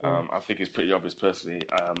I think it's pretty obvious personally,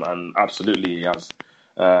 and absolutely he has.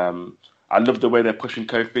 I love the way they're pushing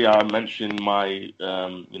Kofi. I mentioned my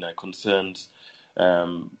concerns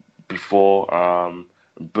before,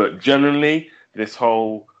 but generally this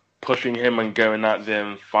whole pushing him and going out there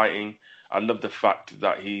and fighting, I love the fact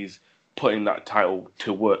that he's putting that title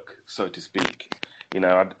to work, so to speak. He's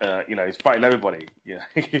fighting everybody. Yeah,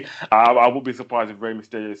 I would be surprised if Rey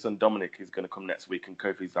Mysterio's son Dominic is going to come next week and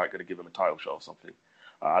Kofi's like going to give him a title shot or something.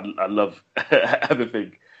 I love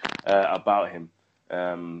everything about him.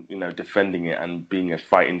 Defending it and being a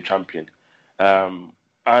fighting champion. And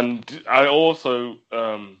I also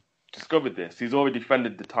discovered this. He's already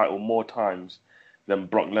defended the title more times than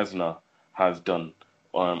Brock Lesnar has done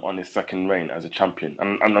on his second reign as a champion.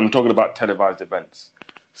 And I'm talking about televised events.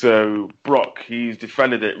 So Brock, he's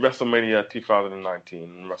defended it WrestleMania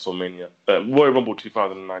 2019, Royal Rumble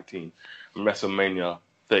 2019, and WrestleMania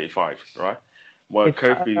 35, right? Well,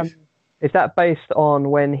 Kofi's... Is that based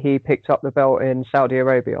on when he picked up the belt in Saudi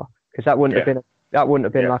Arabia? Because that wouldn't have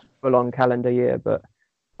been like a full-on calendar year. But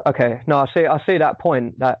okay, no, I see that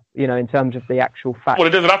point. That in terms of the actual fact. Well,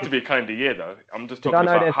 it doesn't have to be a calendar year though. I'm just talking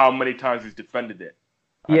about how many times he's defended it.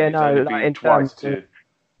 Yeah, no, like in terms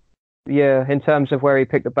of where he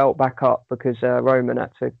picked the belt back up because Roman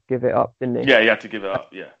had to give it up, didn't he? Yeah, he had to give it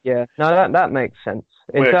up. Yeah. Yeah, no, that makes sense.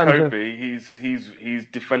 In terms Kofi, he's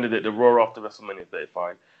defended it the Raw after WrestleMania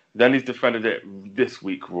 35. Then he's defended it this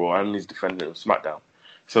week Raw, and he's defended it on SmackDown.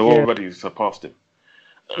 So already he's surpassed him,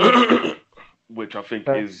 which I think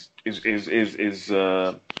is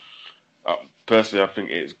personally, I think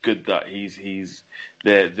it's good that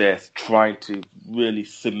they're trying to really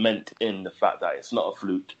cement in the fact that it's not a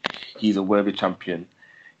fluke. He's a worthy champion.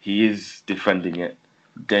 He is defending it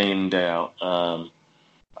day in, day out,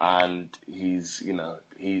 and he's a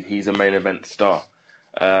main event star.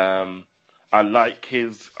 I like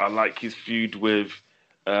his feud with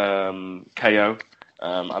KO.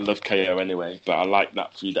 I love KO anyway, but I like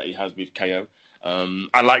that feud that he has with KO.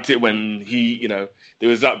 I liked it when there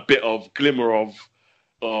was that bit of glimmer of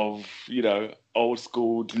old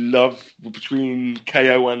school love between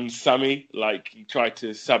KO and Sammy. Like he tried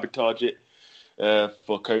to sabotage it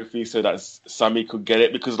for Kofi so that Sammy could get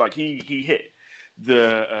it because like he hit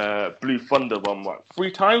the Blue Thunder one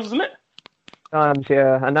 3 times, wasn't it? Times,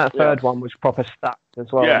 yeah, and that third one was proper stacked as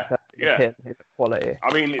well. Yeah. His quality.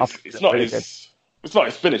 I mean, it's not his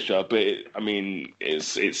finisher, but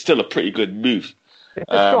it's still a pretty good move. It's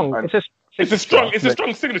a strong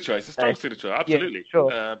signature. It's a strong signature, absolutely. Yeah,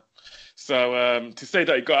 sure. So to say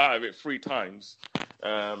that he got out of it 3 times,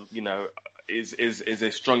 is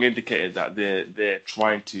a strong indicator that they're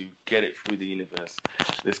trying to get it through the universe.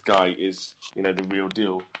 This guy is, the real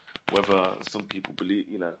deal, whether some people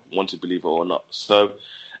want to believe it or not. So,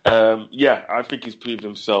 I think he's proved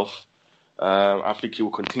himself. I think he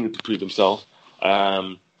will continue to prove himself.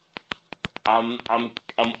 I'm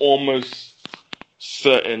almost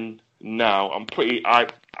certain now.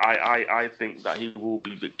 I think that he will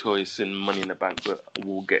be victorious in Money in the Bank, but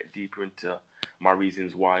we'll get deeper into my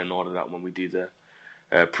reasons why and all of that when we do the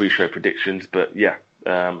pre-show predictions. But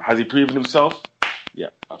has he proven himself?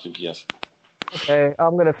 Yeah, I think he has. Okay,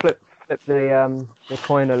 I'm going to flip the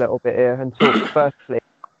coin a little bit here and talk firstly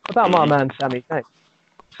about my man Sami Zayn.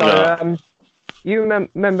 So you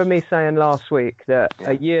remember me saying last week that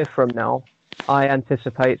a year from now I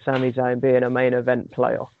anticipate Sami Zayn being a main event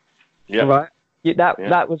player. Yeah. Right?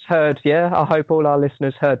 That was heard, yeah? I hope all our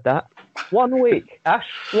listeners heard that. 1 week, Ash.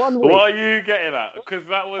 1 week. What are you getting at? Because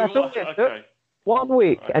that was... Okay. 1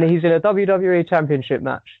 week, and he's in a WWE Championship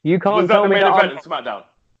match. You can't tell me that... Was that the main event in SmackDown?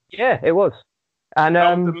 Yeah, it was. And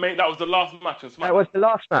that was the last match on SmackDown. That was the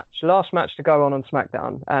last match to go on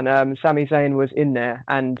SmackDown. And Sami Zayn was in there,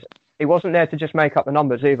 and he wasn't there to just make up the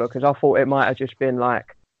numbers either, because I thought it might have just been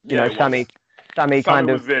like, Sammy kind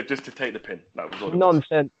of... was there just to take the pin. That was all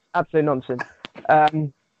nonsense. Absolute nonsense.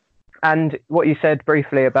 And what you said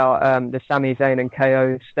briefly about the Sami Zayn and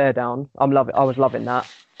KO stare down, I was loving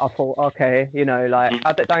that. I thought, okay,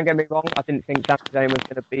 don't get me wrong, I didn't think Sami Zayn was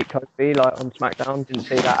going to beat Kofi on SmackDown. Didn't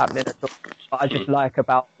see that happening at all. But I just like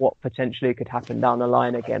about what potentially could happen down the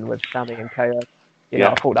line again with Sami and KO.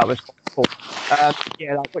 I thought that was cool. Like what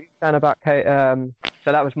you're saying about KO.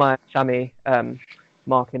 So that was my Sami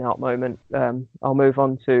marking out moment. I'll move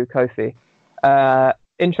on to Kofi.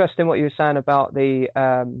 Interesting what you were saying about the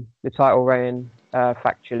title reign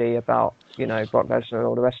factually about Brock Lesnar and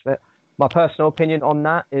all the rest of it. My personal opinion on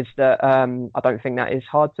that is that I don't think that is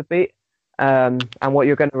hard to beat, And what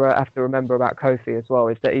you're going to have to remember about Kofi as well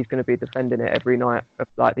is that he's going to be defending it every night of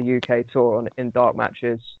like the UK tour in dark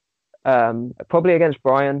matches. Probably against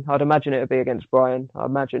Bryan. I'd imagine it would be against Bryan. I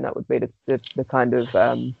imagine that would be the kind of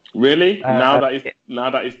really now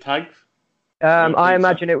that he's tagged. I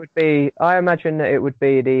imagine that it would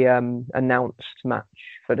be the announced match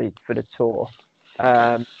for the tour.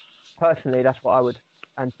 Personally, that's what I would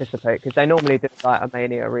anticipate, because they normally do like a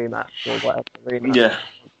Mania rematch or whatever rematch. Yeah.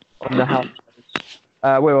 On the house.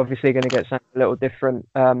 We're obviously going to get something a little different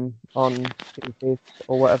on Tuesdays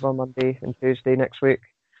or whatever, Monday and Tuesday next week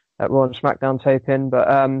at Raw and Smackdown taping. But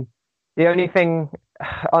the only thing,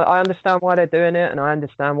 I understand why they're doing it, and I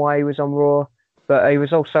understand why he was on Raw, but he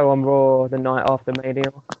was also on Raw the night after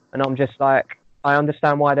Mania, and I'm just like, I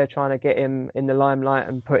understand why they're trying to get him in the limelight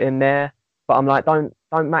and put him there, but I'm like, don't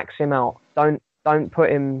max him out, don't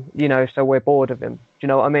put him, so we're bored of him. Do you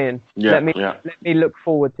know what I mean? Yeah. Let me look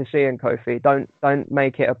forward to seeing Kofi. Don't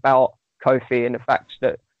make it about Kofi and the fact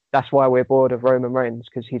that that's why we're bored of Roman Reigns,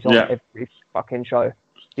 because he's on every fucking show.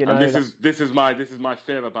 And this is my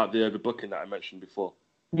fear about the booking that I mentioned before.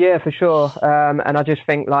 Yeah, for sure. And I just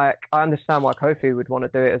think, like, I understand why Kofi would want to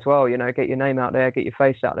do it as well. Get your name out there, get your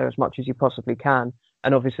face out there as much as you possibly can.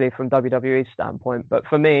 And obviously from WWE's standpoint, but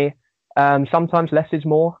for me, sometimes less is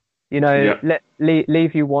more.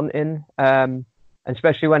 Leave you wanting.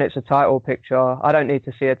 Especially when it's a title picture. I don't need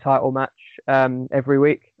to see a title match every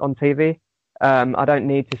week on TV. I don't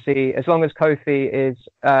need to see, as long as Kofi is,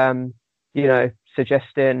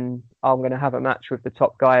 suggesting I'm going to have a match with the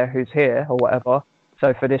top guy who's here or whatever.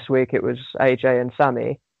 So for this week, it was AJ and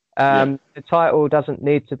Sammy. The title doesn't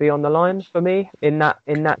need to be on the line for me in that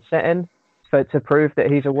setting to prove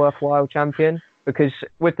that he's a worthwhile champion. Because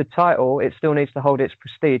with the title, it still needs to hold its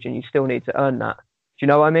prestige, and you still need to earn that. Do you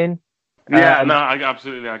know what I mean? Yeah, I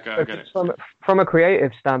get it. From a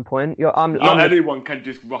creative standpoint, not anyone can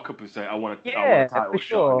just rock up and say, I want a title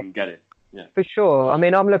shot and get it. Yeah, for sure. I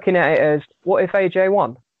mean, I'm looking at it as, what if AJ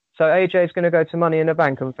won? So AJ's going to go to Money in the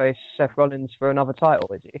Bank and face Seth Rollins for another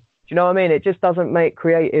title, is he? Do you know what I mean? It just doesn't make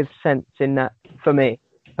creative sense in that for me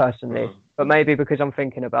personally. But maybe because I'm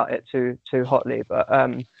thinking about it too hotly.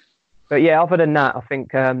 But yeah, other than that, I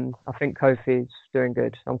think Kofi's doing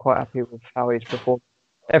good. I'm quite happy with how he's performed.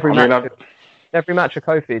 Every match of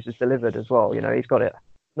Kofi's is delivered as well. He's got it.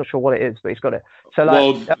 Not sure what it is, but he's got it. So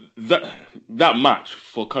that match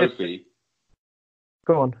for Kofi.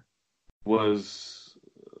 Go on. Was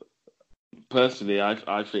personally,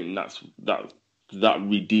 I think that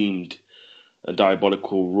redeemed a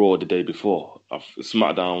diabolical Raw the day before.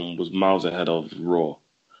 SmackDown was miles ahead of Raw.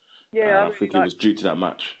 Yeah, I think it was due to that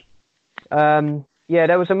match. Yeah,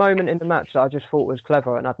 there was a moment in the match that I just thought was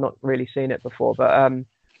clever, and I'd not really seen it before, but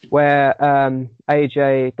where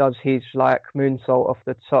AJ does his like moonsault off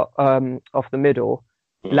the top, off the middle,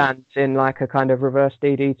 lands in like a kind of reverse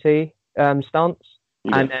DDT stance,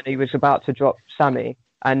 and then he was about to drop Sammy,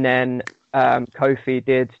 and then Kofi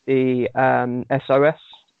did the SOS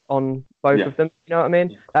on both of them. You know what I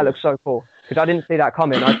mean? That looks so cool, because I didn't see that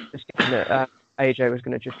coming. I just seen that AJ was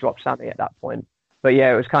going to just drop Sammy at that point. But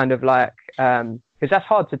yeah, it was kind of like, because that's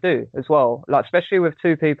hard to do as well, like especially with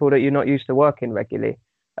two people that you're not used to working regularly.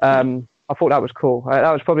 I thought that was cool.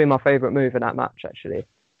 That was probably my favourite move in that match, actually.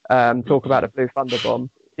 Talk about the Blue Thunder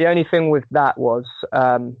Bomb. The only thing with that was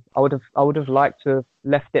I would have liked to have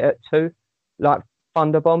left it at 2, like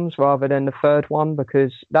Thunder Bombs, rather than the third one,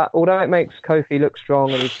 because that, although it makes Kofi look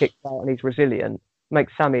strong and he's kicked out and he's resilient,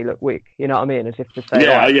 makes Sammy look weak. You know what I mean? As if to say,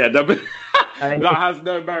 that has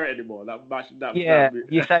no merit anymore.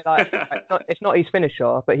 You say like it's not his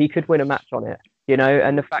finisher, but he could win a match on it,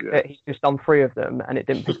 and the fact that he's just done 3 of them and it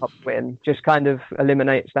didn't pick up the win just kind of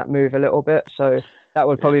eliminates that move a little bit. So that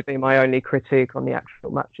would probably be my only critique on the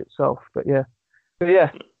actual match itself. But yeah,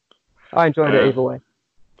 I enjoyed it either way.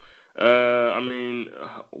 I mean,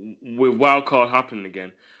 with wildcard happening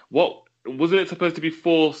again, what wasn't it supposed to be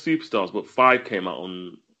 4 superstars, but 5 came out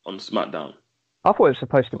on SmackDown? I thought it was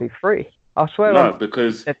supposed to be 3. I swear. No,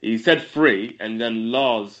 because he said 3, and then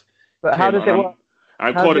Lars. But how does it work?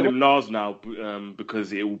 I'm calling him Lars now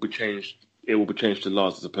because it will be changed. It will be changed to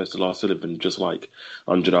Lars as opposed to Lars Sullivan, just like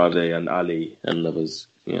Andrade and Ali and others.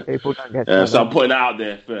 Yeah. People don't get. So I'm putting that out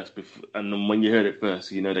there first, and then when you heard it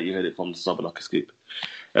first, you know that you heard it from the Sabanaka Scoop.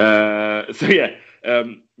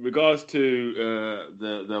 Regards to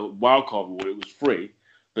the wildcard rule, it was 3,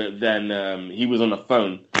 but then he was on the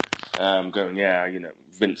phone. Going,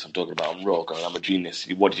 Vince, I'm talking about on Raw, going, I'm a genius.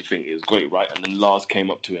 What do you think? It was great, right? And then Lars came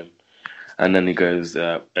up to him, and then he goes,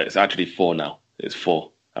 it's actually 4 now. It's 4.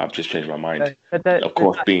 I've just changed my mind. Of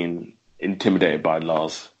course, being intimidated by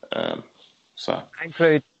Lars. So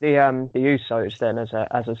include the Usos then as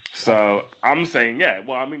a. So I'm saying, yeah.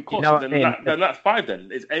 Well, I mean, of course. You know what I mean? Then that's 5. Then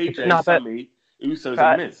it's AJ, No, but- Sammy, Usos,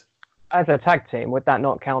 but- and Miz. As a tag team, would that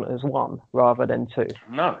not count as one rather than two?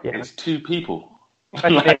 No, Yeah. it's 2 people.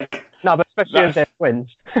 No, but especially as they're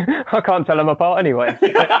twins. I can't tell them apart anyway.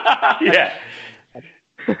 Yeah.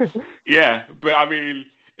 Yeah, but I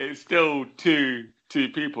mean, it's still two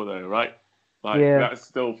people though, right? Like Yeah. that's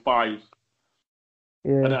still 5.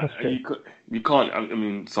 Yeah, And that's true. you can't. I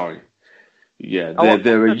mean, sorry. Yeah, I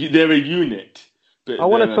they're a unit. But I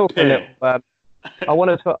want to they're talk a pair. little. I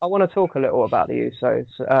want to talk a little about the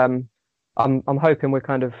Usos. I'm hoping we're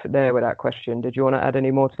kind of there with that question. Did you want to add any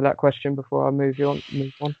more to that question before I move on?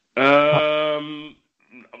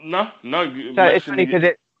 No. So it's only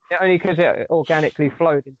because it organically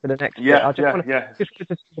flowed into the next bit. I just wanted to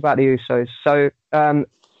talk about the Usos. So them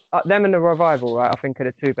and the Revival, right? I think are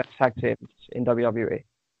the 2 best tag teams in WWE,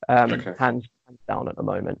 hands down at the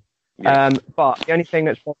moment. Yeah. But the only thing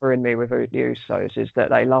that's bothering me with the Usos is that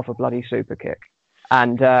they love a bloody super kick.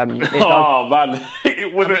 And man,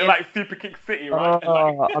 it wasn't like Super Kick City, right?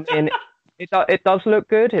 I mean, it does look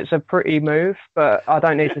good. It's a pretty move, but I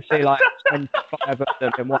don't need to see like 25 of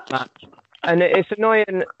them in one match. And it's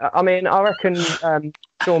annoying. I mean, I reckon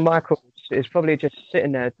Shawn Michaels is probably just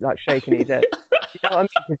sitting there like shaking his head. You know what I mean?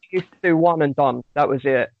 Because he used to do one and done. That was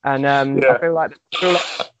it. And I feel like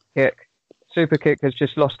Super Kick has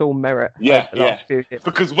just lost all merit. Last few years.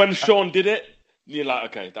 Because when Shawn did it, you're like,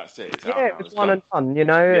 okay, that's it. It was one and done, you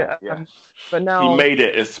know. Yeah. But now he made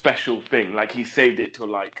it a special thing. Like he saved it to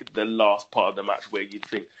like the last part of the match where you'd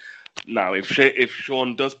think, now if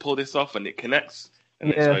Shawn does pull this off and it connects, and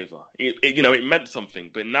it's over. It meant something.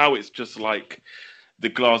 But now it's just like the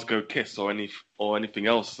Glasgow Kiss or anything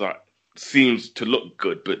else that seems to look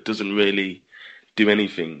good but doesn't really do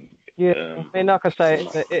anything. Yeah, I mean, like I say,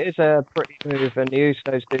 it is a pretty move, and the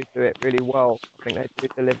Usos do it really well. I think they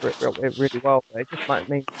do deliver it really well, but it just might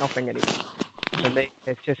mean nothing anymore. For me,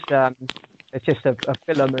 it's just a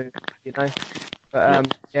filler move, you know.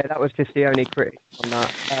 But that was just the only critic on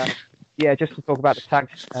that. Just to talk about the tag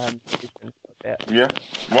division a bit. Yeah,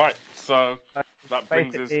 right. So that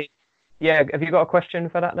brings us. Yeah, have you got a question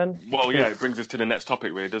for that then? Well, yeah, it brings us to the next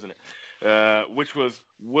topic, really, doesn't it? Which was,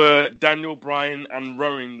 were Daniel Bryan and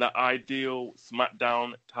Rowan the ideal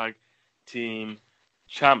Smackdown Tag Team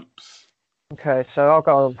Champs? Okay, so I'll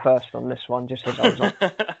go on first on this one, just as I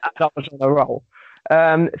was on a roll.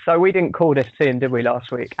 So we didn't call this team, did we,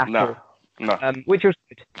 last week? No. Which was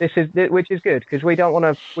good. Which is good because we don't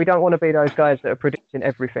want to be those guys that are predicting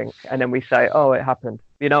everything and then we say, oh, it happened.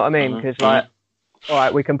 You know what I mean? Because all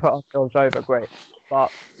right, we can put ourselves over, great.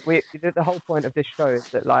 But the whole point of this show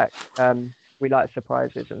is that we like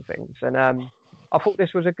surprises and things. And I thought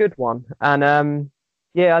this was a good one. And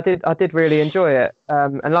I did really enjoy it.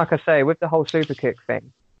 And like I say, with the whole super kick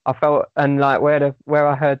thing, I felt, and like where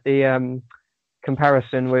I heard the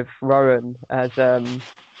comparison with Rowan as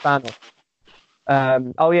Thanos.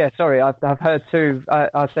 I've heard 2.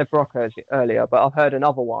 I said Brock earlier, but I've heard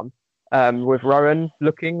another one. With Rowan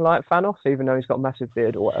looking like Thanos, even though he's got a massive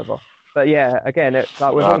beard or whatever. But yeah, again, it's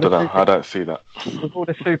like I don't see that. With all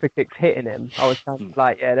the super kicks hitting him, I was kind of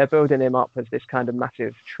like, they're building him up as this kind of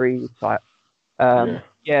massive tree type.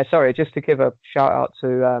 Sorry, just to give a shout out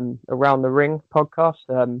to Around the Ring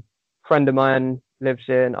podcast. Friend of mine lives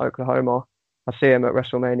in Oklahoma. I see him at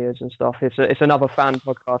WrestleManias and stuff. It's another fan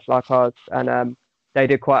podcast like ours, and they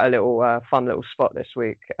did quite a little fun little spot this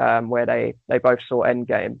week where they both saw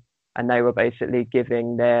Endgame. And they were basically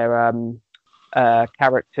giving their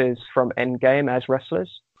characters from Endgame as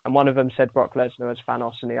wrestlers. And one of them said Brock Lesnar as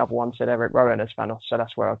Thanos, and the other one said Eric Rowan as Thanos. So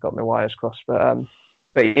that's where I got my wires crossed.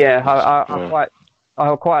 But yeah,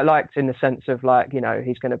 I quite liked in the sense of like, you know,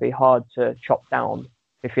 he's going to be hard to chop down,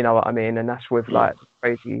 if you know what I mean. And that's with like the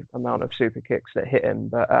crazy amount of super kicks that hit him.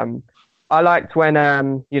 But I liked when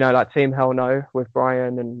like Team Hell No with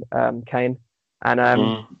Bryan and Kane, and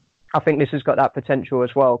I think this has got that potential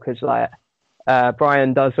as well because like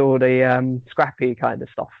Bryan does all the scrappy kind of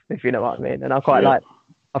stuff, if you know what I mean, and I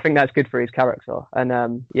think that's good for his character. And I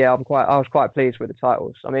was quite pleased with the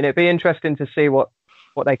titles. I mean, it'd be interesting to see what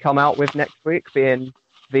they come out with next week, being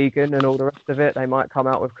vegan and all the rest of it. They might come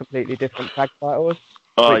out with completely different tag titles.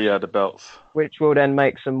 The belts, which will then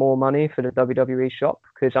make some more money for the WWE shop.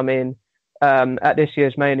 Because I mean, at this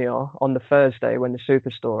year's Mania on the Thursday when the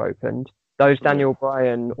Superstore opened, those Daniel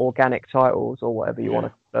Bryan organic titles, or whatever you want to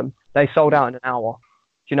call them, they sold out in an hour.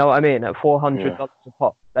 Do you know what I mean? At $400 a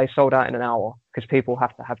pop, they sold out in an hour because people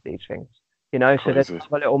have to have these things. You know, crazy.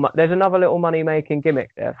 So there's another little money making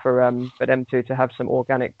gimmick there for them to have some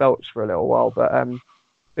organic belts for a little while. But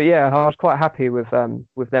But yeah, I was quite happy with them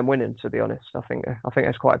winning. To be honest, I think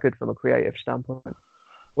it's quite good from a creative standpoint.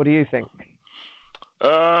 What do you think?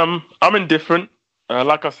 I'm indifferent.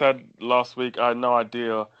 Like I said last week, I had no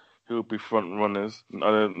idea who would be front runners.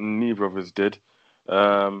 Neither of us did.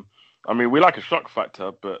 I mean, we like a shock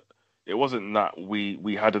factor, but it wasn't that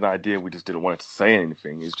we had an idea. We just didn't want to say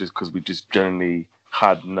anything. It's just because we just generally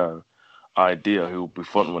had no idea who would be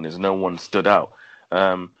front runners. No one stood out,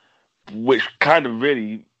 which kind of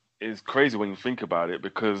really is crazy when you think about it.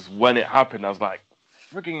 Because when it happened, I was like,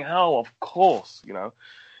 "Freaking hell! Of course!"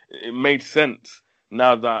 It made sense.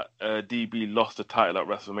 Now that DB lost the title at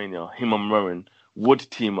WrestleMania, him and Rowan would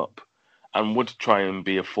team up and would try and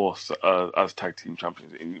be a force as tag team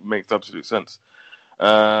champions. It makes absolute sense.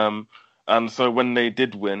 And so when they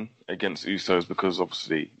did win against Usos, because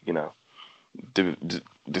obviously,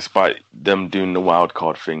 despite them doing the wild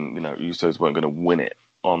card thing, Usos weren't going to win it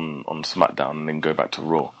on SmackDown and then go back to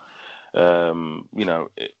Raw.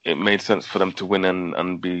 It made sense for them to win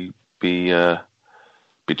and be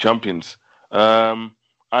champions. And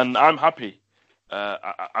I'm happy. I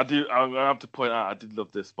have to point out, I did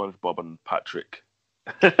love the SpongeBob and Patrick.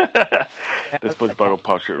 The SpongeBob and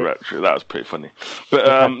Patrick retro. That was pretty funny. But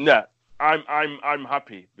yeah, I'm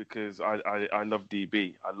happy because I love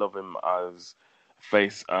DB. I love him as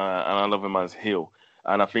face and I love him as heel.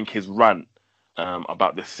 And I think his rant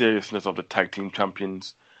about the seriousness of the tag team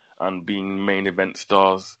champions and being main event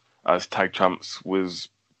stars as tag champs was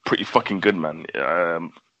pretty fucking good, man.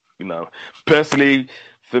 Personally,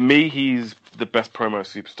 for me, he's the best promo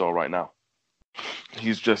superstar right now.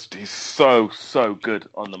 He's so good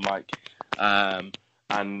on the mic.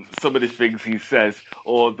 And some of the things he says,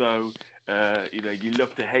 although, you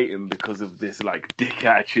love to hate him because of this, like, dick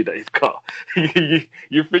attitude that he's got.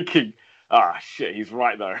 You're thinking, shit, he's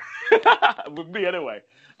right though. With me anyway.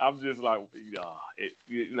 I'm just like,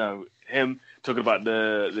 him talking about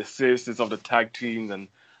the seriousness of the tag teams and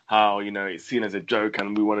how, it's seen as a joke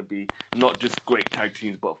and we want to be not just great tag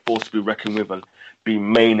teams, but a force to be reckoned with and be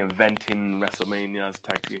main eventing WrestleMania's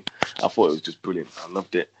tag team. I thought it was just brilliant. I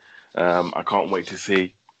loved it. I can't wait to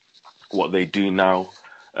see what they do now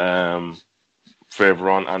further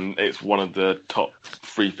on. And it's one of the top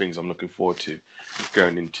 3 things I'm looking forward to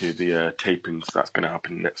going into the tapings that's going to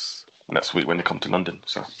happen next week when they come to London.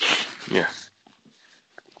 So, yeah.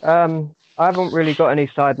 I haven't really got any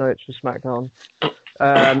side notes for SmackDown.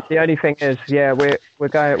 The only thing is, yeah, we're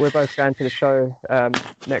both going to the show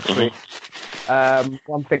next week.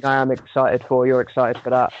 One thing I am excited for, you're excited for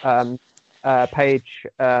that. Paige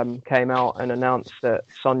came out and announced that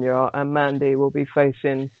Sonya and Mandy will be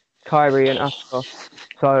facing Kyrie and Asuka.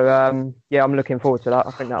 So yeah, I'm looking forward to that.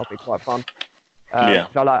 I think that'll be quite fun. I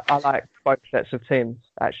like both sets of teams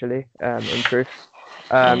actually. In truth.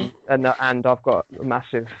 And I've got a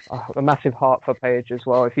massive heart for Paige as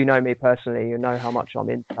well. If you know me personally, you know how much I'm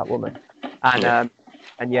into that woman. And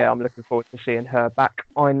yeah, I'm looking forward to seeing her back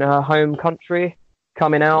on her home country,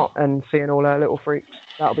 coming out and seeing all her little freaks.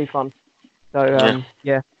 That'll be fun. So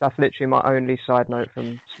yeah, that's literally my only side note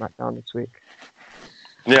from SmackDown this week.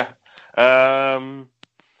 Yeah,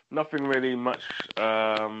 nothing really much.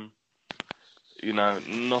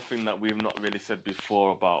 Nothing that we've not really said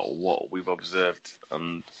before about what we've observed.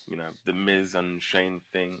 And, the Miz and Shane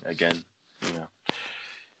thing again,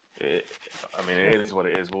 it is what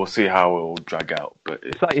it is. We'll see how it will drag out. But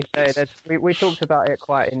it's like you say, we talked about it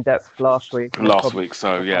quite in depth last week.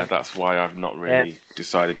 So yeah, that's why I've not really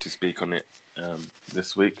decided to speak on it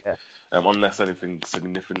this week. Yeah. Unless anything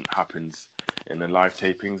significant happens in the live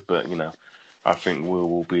tapings. But, I think we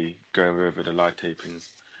will be going over the live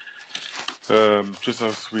tapings. Just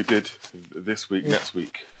as we did this week, next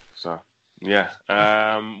week. So, yeah.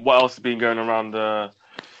 What else has been going around the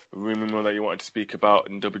rumor mill that you wanted to speak about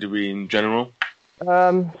in WWE in general?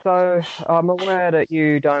 So, I'm aware that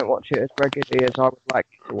you don't watch it as regularly as I would like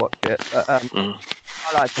you to watch it, but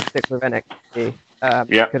I like to stick with NXT.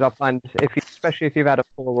 Because I find, especially if you've had a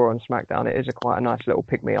full Raw and SmackDown, it is quite a nice little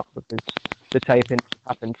pick-me-up because the tapings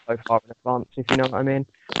happened so far in advance, if you know what I mean.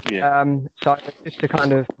 Yeah. So just to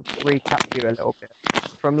kind of recap you a little bit,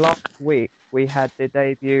 from last week we had the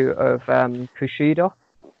debut of Kushida,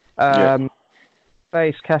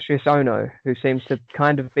 face Cassius Ohno, who seems to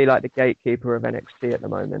kind of be like the gatekeeper of NXT at the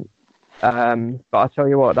moment. But I tell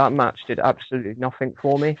you what, that match did absolutely nothing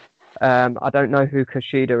for me. I don't know who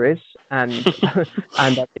Kushida is, and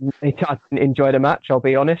I didn't enjoy the match. I'll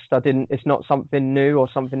be honest. It's not something new or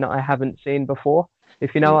something that I haven't seen before,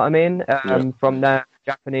 if you know what I mean. From their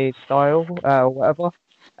Japanese style, or whatever.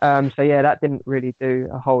 So yeah, that didn't really do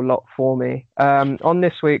a whole lot for me. On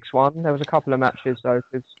this week's one, there was a couple of matches though,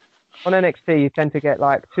 because on NXT you tend to get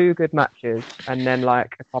like 2 good matches and then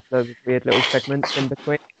like a couple of weird little segments in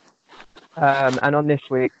between. And on this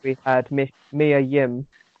week we had Mia Yim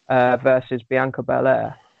versus Bianca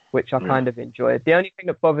Belair, which I kind of enjoyed. The only thing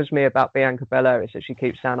that bothers me about Bianca Belair is that she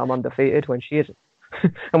keeps saying I'm undefeated when she isn't.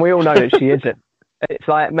 And we all know that she isn't. It's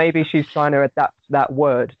like maybe she's trying to adapt that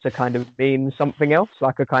word to kind of mean something else,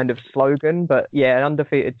 like a kind of slogan. But yeah,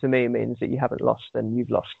 undefeated to me means that you haven't lost and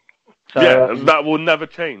you've lost. So, yeah, that will never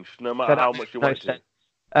change, no matter how much you want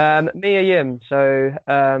to. Mia Yim. So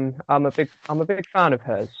I'm a big fan of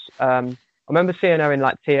hers. I remember seeing her in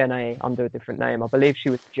like TNA under a different name. I believe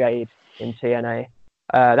she was Jade in TNA.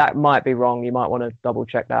 That might be wrong. You might want to double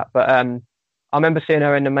check that. But I remember seeing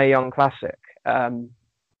her in the Mae Young Classic.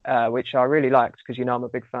 Which I really liked because, you know, I'm a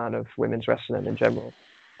big fan of women's wrestling in general.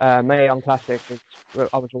 Mae Young Classic,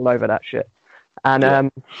 I was all over that shit.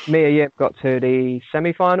 And Mia Yim got to the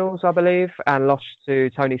semi-finals, I believe, and lost to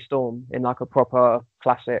Toni Storm in like a proper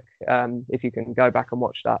classic. If you can go back and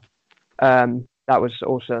watch that. That was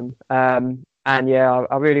awesome. And yeah,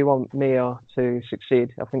 I really want Mia to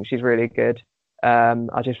succeed. I think she's really good.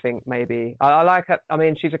 I just think maybe I like her. I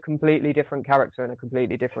mean, she's a completely different character and a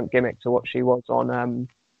completely different gimmick to what she was on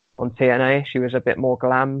TNA. She was a bit more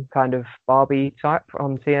glam, kind of Barbie type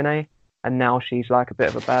on TNA, and now she's like a bit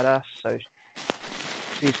of a badass. So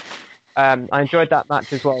she's. I enjoyed that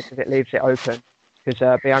match as well because it leaves it open.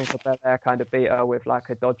 Because Bianca Belair kind of beat her with like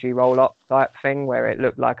a dodgy roll-up type thing where it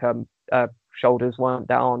looked like shoulders weren't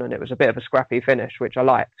down, and it was a bit of a scrappy finish, which I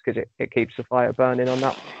liked because it keeps the fire burning on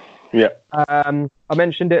that. Yeah. I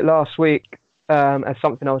mentioned it last week as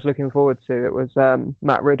something I was looking forward to. It was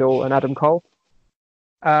Matt Riddle and Adam Cole.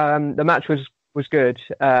 The match was good,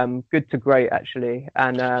 good to great actually,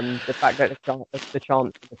 and the fact that the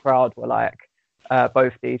chants in the crowd were like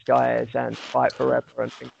both these guys and fight forever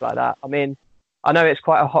and things like that. I mean, I know it's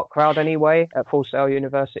quite a hot crowd anyway at Full Sail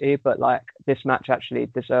University, but like this match actually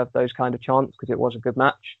deserved those kind of chants because it was a good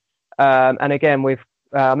match. And again,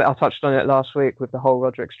 I touched on it last week with the whole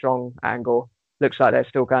Roderick Strong angle. Looks like they're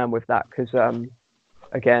still going with that because,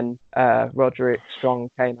 again, Roderick Strong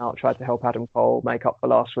came out, tried to help Adam Cole make up for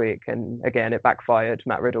last week, and again, it backfired.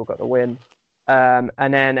 Matt Riddle got the win. And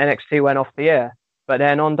then NXT went off the air. But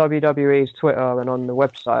then on WWE's Twitter and on the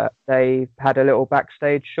website, they had a little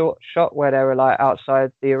backstage shot where they were like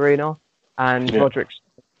outside the arena, and Roderick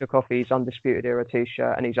took off his Undisputed Era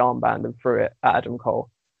t-shirt and his armband and threw it at Adam Cole.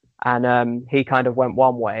 And he kind of went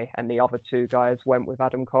one way, and the other 2 guys went with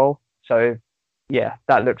Adam Cole. So, yeah,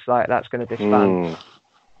 that looks like that's going to disband.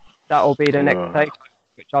 That will be the next take,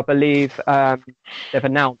 which I believe they've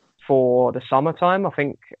announced for the summertime, I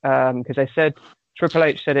think, because they said Triple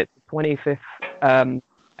H said it's the 25th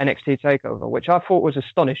NXT takeover, which I thought was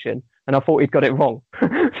astonishing, and I thought he'd got it wrong,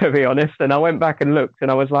 to be honest. And I went back and looked,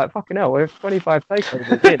 and I was like, fucking hell, we're 25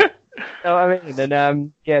 takeovers in. You know what I mean?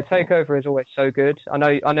 And yeah, Takeover is always so good. I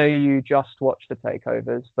know you just watch the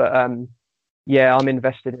Takeovers, but yeah, I'm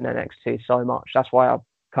invested in NXT so much. That's why I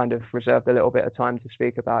kind of reserved a little bit of time to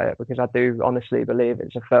speak about it, because I do honestly believe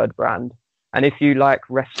it's a third brand. And if you like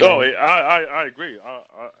wrestling, I agree.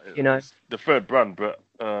 You know, it's the third brand, but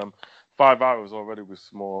 5 hours already with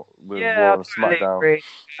Raw and SmackDown. Agree.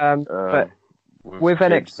 But with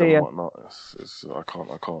NXT and whatnot,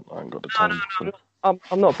 I ain't got the time.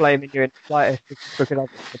 I'm not blaming you in the slightest because I've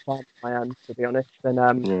got the time in my hands, to be honest. And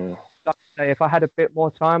like I say, if I had a bit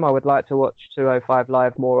more time, I would like to watch 205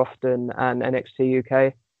 Live more often and NXT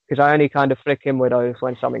UK, because I only kind of flick in with those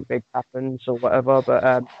when something big happens or whatever.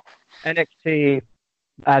 But NXT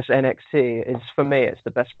as NXT is, for me, it's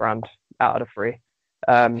the best brand out of the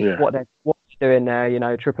 3. What they're doing there, you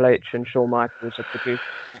know, Triple H and Shawn Michaels are producing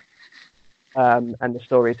and the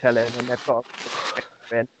storytelling, and they've got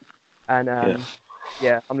a in. And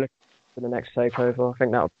I'm looking for the next takeover. I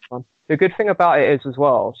think that'll be fun. The good thing about it is as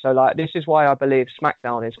well, so like this is why I believe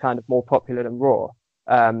SmackDown is kind of more popular than Raw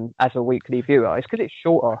as a weekly viewer. It's because it's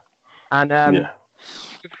shorter. And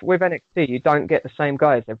with NXT, you don't get the same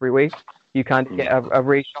guys every week. You kind of get a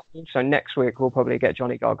reshuffle. So next week we'll probably get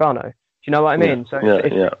Johnny Gargano. Do you know what I mean?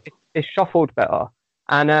 It's shuffled better.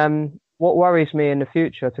 And what worries me in the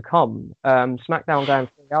future to come, SmackDown going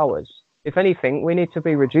 3 hours. If anything, we need to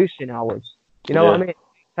be reducing hours. You know what I mean?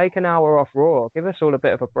 Take an hour off Raw. Give us all a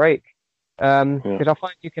bit of a break. Because I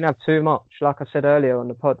find you can have too much. Like I said earlier on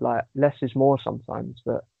the pod, like less is more sometimes.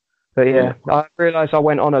 But yeah, I realised I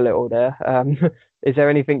went on a little there. Is there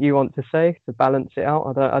anything you want to say to balance it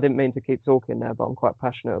out? I didn't mean to keep talking there, but I'm quite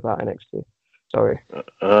passionate about NXT. Sorry.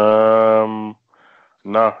 No,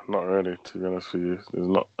 not really, to be honest with you. There's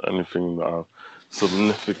not anything that I've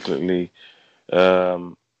significantly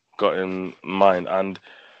got in mind. And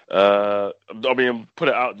I mean, put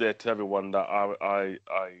it out there to everyone that I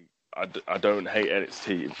don't hate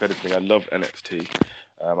NXT. If anything, I love NXT.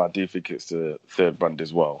 I do think it's the third brand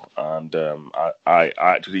as well, and I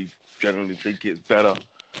actually generally think it's better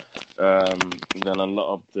than a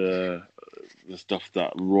lot of the stuff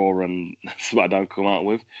that Raw and SmackDown come out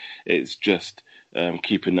with. It's just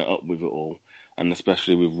keeping it up with it all, and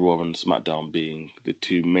especially with Raw and SmackDown being the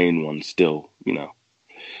two main ones still,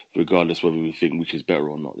 regardless whether we think which is better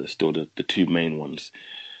or not, they're still the two main ones.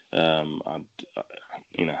 I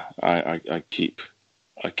keep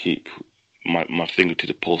my finger to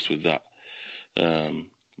the pulse with that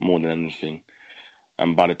more than anything.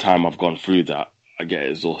 And by the time I've gone through that, I get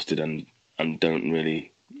exhausted and don't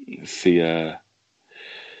really see as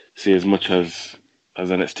much as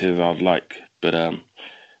NXT as I'd like. But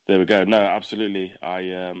there we go. No, absolutely.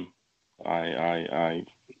 I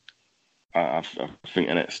think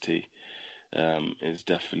NXT is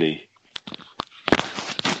definitely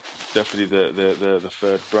the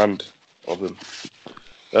third brand of them.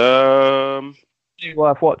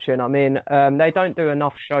 Worth watching. I mean, they don't do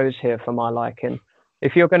enough shows here for my liking.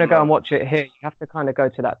 If you're going to go and watch it here, you have to kind of go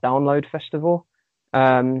to that Download Festival.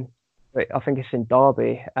 I think it's in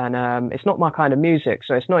Derby, and it's not my kind of music,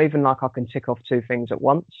 so it's not even like I can tick off two things at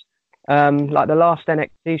once. Like the last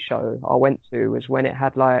NXT show I went to was when it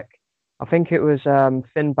had I think it was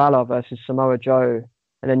Finn Balor versus Samoa Joe,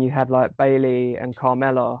 and then you had Bayley and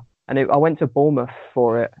Carmella, and I went to Bournemouth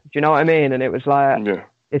for it. Do you know what I mean? And it was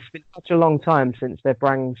It's been such a long time since they've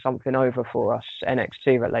brought something over for us,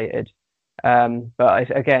 NXT related. But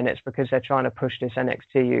again, it's because they're trying to push this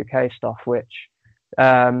NXT UK stuff, which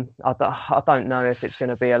I don't know if it's going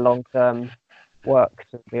to be a long-term work,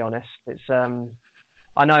 to be honest. It's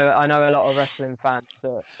I know a lot of wrestling fans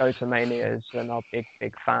that go to Manias and are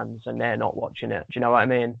big fans, and they're not watching it. Do you know what I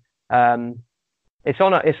mean? It's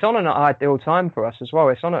on an ideal time for us as well.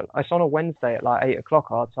 It's on a Wednesday at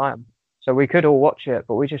 8:00 our time, so we could all watch it,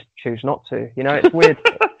 but we just choose not to. It's weird.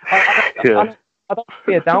 I don't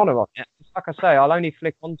be a downer on it. Like I say, I'll only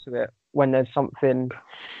flick onto it when there's something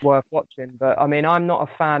worth watching. But I mean, I'm not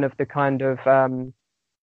a fan of the kind of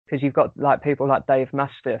because you've got people like Dave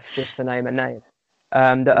Mastiff, just to name a name,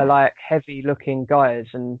 that are heavy-looking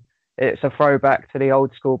guys, and it's a throwback to the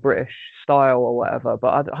old school British style or whatever.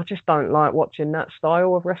 But I just don't like watching that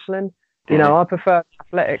style of wrestling. I prefer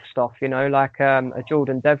athletic stuff. Like a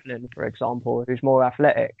Jordan Devlin, for example, who's more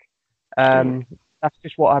athletic. That's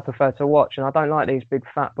just what I prefer to watch, and I don't like these big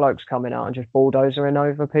fat blokes coming out and just bulldozering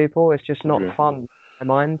over people. It's just not fun in my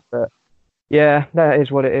mind. But yeah, that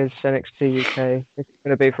is what it is. NXT UK. It's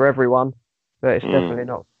going to be for everyone, but it's definitely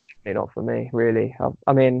not for me, really.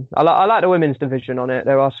 I mean, I like the women's division on it.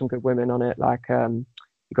 There are some good women on it, you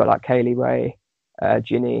got Kaylee Ray,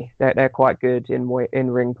 Ginny. They're quite good in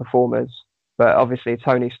ring performers. But obviously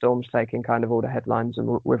Toni Storm's taking kind of all the headlines,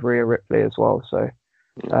 and with Rhea Ripley as well. So,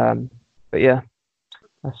 but yeah.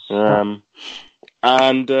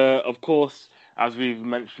 And of course, as we've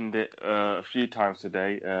mentioned it a few times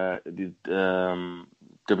today, the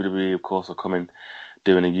WWE, of course, are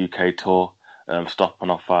doing a UK tour,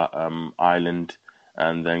 stopping off at Ireland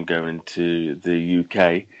and then going to the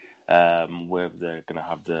UK, where they're going to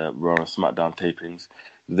have the Raw and SmackDown tapings.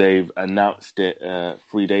 They've announced it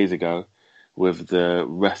 3 days ago with the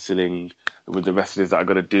wrestlers that are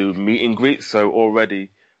going to do meet and greets. So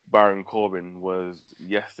already Baron Corbin was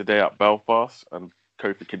yesterday at Belfast, and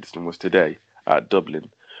Kofi Kingston was today at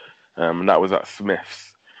Dublin. And that was at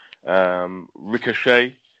Smith's.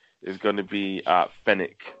 Ricochet is going to be at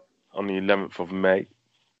Fenwick on the 11th of May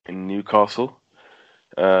in Newcastle.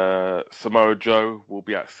 Samoa Joe will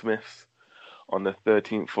be at Smith's on the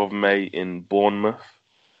 13th of May in Bournemouth.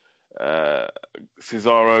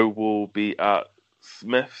 Cesaro will be at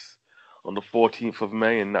Smith's on the 14th of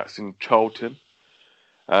May, and that's in Charlton.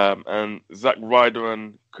 And Zack Ryder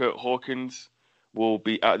and Kurt Hawkins will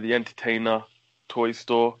be at the Entertainer Toy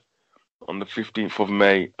Store on the 15th of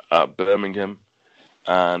May at Birmingham.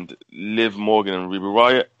 And Liv Morgan and Ruby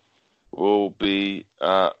Riott will be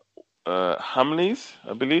at Hamleys,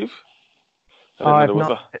 I believe.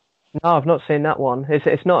 I've not seen that one.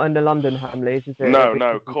 It's not in the London Hamleys, is it?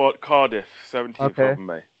 No, Cardiff, 17th of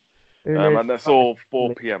May. And that's all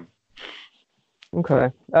 4 p.m.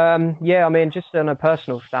 Okay. Yeah, I mean, just on a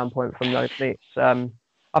personal standpoint from those meets,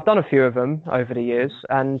 I've done a few of them over the years,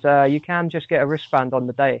 and you can just get a wristband on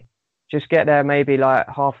the day. Just get there maybe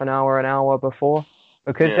half an hour before,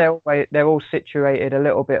 because they're all situated a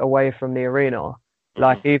little bit away from the arena.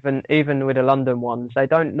 Even with the London ones, they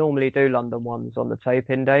don't normally do London ones on the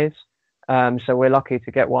taping days. So we're lucky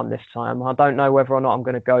to get one this time. I don't know whether or not I'm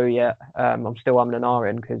going to go yet. I'm still umming and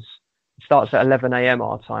ahhing because it starts at 11 a.m.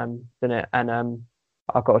 our time, doesn't it? And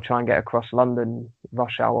I've got to try and get across London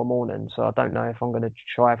rush hour morning. So I don't know if I'm going to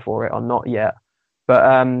try for it or not yet.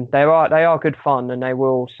 But they are good fun, and they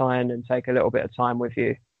will sign and take a little bit of time with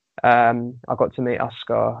you. I got to meet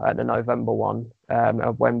Oscar at the November one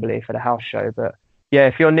at Wembley for the house show. But yeah,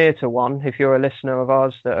 if you're near to one, if you're a listener of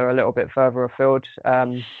ours that are a little bit further afield,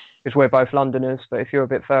 because we're both Londoners, but if you're a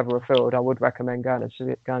bit further afield, I would recommend going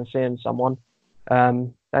and seeing someone.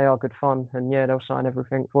 They are good fun, and yeah, they'll sign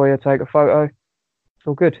everything for you, take a photo. It's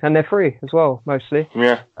all good, and they're free as well, mostly.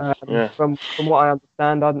 Yeah. From what I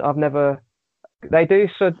understand, I've never. They do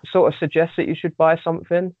sort of suggest that you should buy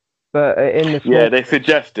something, but in the yeah, they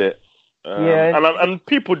suggest it. Yeah, and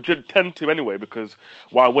people tend to anyway, because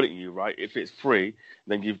why wouldn't you, right? If it's free,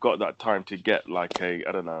 then you've got that time to get like I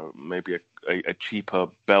don't know, maybe a cheaper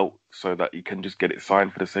belt so that you can just get it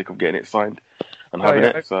signed for the sake of getting it signed and having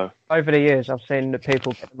it. So over the years, I've seen that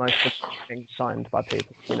people get the most things signed by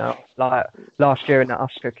people. You know, like last year in the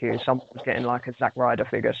Oscar queue, someone was getting like a Zack Ryder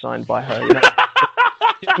figure signed by her. You know?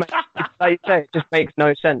 Like you say, it just makes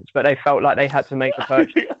no sense, but they felt like they had to make a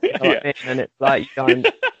purchase. You know what I mean? And it's like you don't.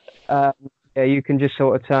 Yeah, you can just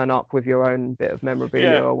sort of turn up with your own bit of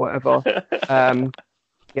memorabilia or whatever,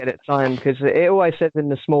 get it signed, because it always says in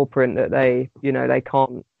the small print that they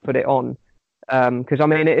can't put it on, because I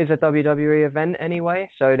mean it is a WWE event anyway,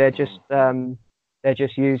 so they're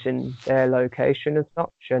just using their location as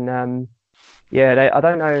such, and I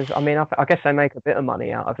don't know. I mean, I guess they make a bit of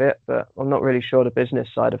money out of it, but I'm not really sure the business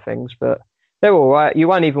side of things. But they're all right. You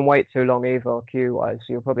won't even wait too long either, queue-wise.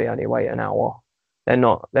 You'll probably only wait an hour. They're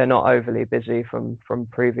not overly busy from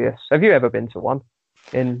previous. Have you ever been to one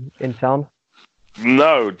in town?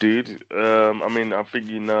 No, dude. I mean, I think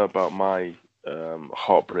you know about my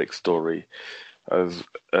heartbreak story.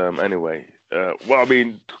 Anyway, well, I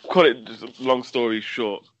mean, cut it just long story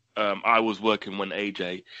short. I was working when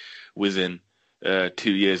AJ was in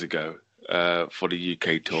 2 years ago for the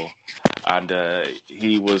UK tour, and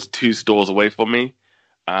he was 2 stores away from me.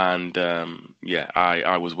 And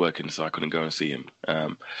I was working, so I couldn't go and see him.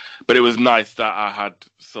 But it was nice that I had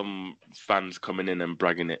some fans coming in and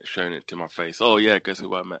bragging it, showing it to my face. Oh yeah, guess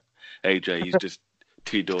who I met? AJ. He's just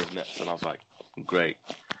 2 doors next, and I was like, great.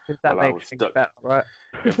 That makes things better, right?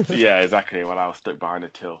 Yeah, exactly. Well, I was stuck behind a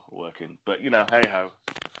till working, but hey ho,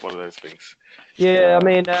 one of those things. Yeah, I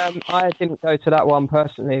mean, I didn't go to that one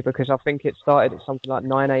personally because I think it started at something like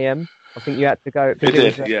 9 a.m. I think you had to go. It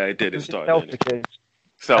did. It started.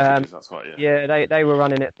 Selfridges, that's right, yeah. Yeah, they were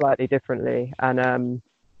running it slightly differently, and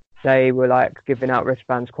they were like giving out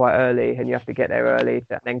wristbands quite early, and you have to get there early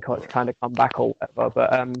and then kind of come back or whatever.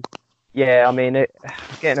 But I mean,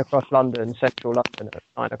 getting across London, central London at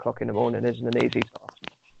 9 o'clock in the morning isn't an easy task,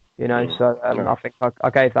 So I think I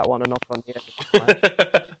gave that one a knock on the head.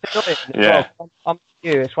 I'm with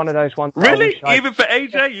you. It's one of those ones. Really, even for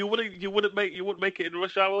AJ, you wouldn't make it in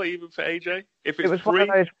rush hour, even for AJ, if it's free.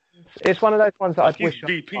 It's one of those ones that I'd wish. He's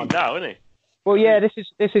VP now, isn't he? Well, yeah, this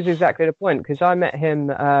is exactly the point, because I met him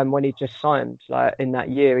when he just signed. Like in that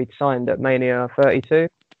year, he'd signed at Mania 32,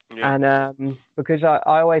 and because I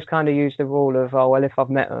always kind of use the rule of, if I've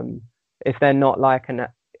met them, if they're not like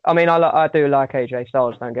I do like AJ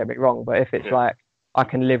Styles, don't get me wrong, but if it's like I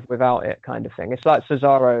can live without it kind of thing. It's like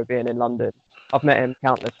Cesaro being in London. I've met him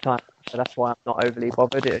countless times, so that's why I'm not overly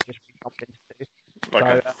bothered. It'd just be something to do.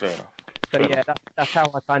 Okay, so yeah, that's how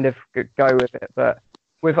I kind of go with it. But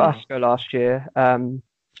with Oscar last year,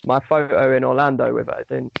 my photo in Orlando with her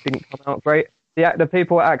didn't come out great. The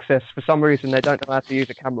people at Access, for some reason, they don't know how to use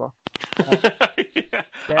a camera.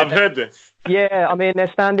 I've heard this. Yeah, I mean,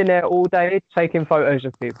 they're standing there all day taking photos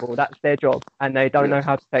of people. That's their job, and they don't know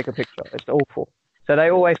how to take a picture. It's awful. So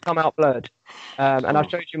they always come out blurred. And I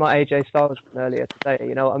showed you my AJ Styles one earlier today,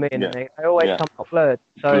 you know what I mean? Yeah. They always come out blurred.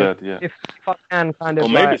 So if I can kind of... Or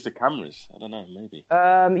maybe it's the cameras. I don't know, maybe.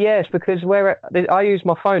 Yes, because I use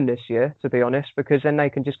my phone this year, to be honest, because then they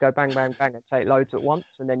can just go bang, bang, bang and take loads at once,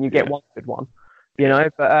 and then you get one good one,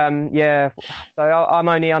 But so I'm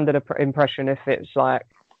only under the impression if it's like,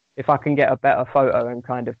 if I can get a better photo and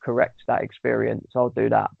kind of correct that experience, I'll do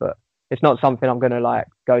that. But it's not something I'm going to like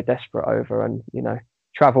go desperate over and,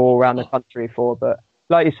 travel all around the country for. But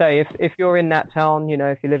like you say, if you're in that town,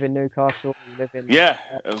 if you live in Newcastle, you live in... Yeah,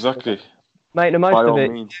 exactly. Make the most of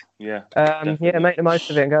it. Means. Yeah. Make the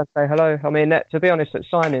most of it and go and say hello. I mean, to be honest, at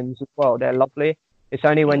signings as well, they're lovely. It's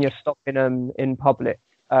only when you're stopping them in public.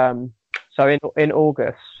 So in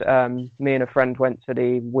August, me and a friend went to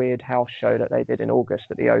the weird house show that they did in August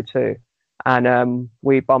at the O2. And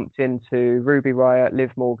we bumped into Ruby Riott,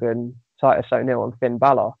 Liv Morgan, Titus O'Neil and Finn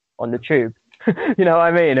Balor on the tube. You know what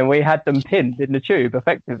I mean? And we had them pinned in the tube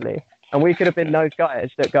effectively. And we could have been those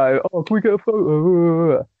guys that go, oh, can we get a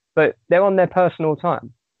photo? But they're on their personal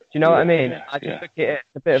time. Do you know what I mean? I just look at it,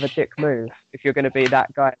 it's a bit of a dick move if you're going to be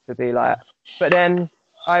that guy to be like. But then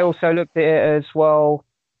I also looked at it as, well,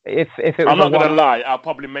 if it was I'm not going to lie, I'll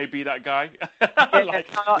probably may be that guy.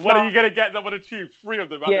 When are you going to get them on the tube? 3 of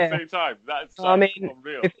them at the same time. That's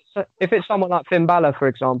unreal. If it's someone like Finn Balor, for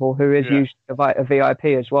example, who is usually a VIP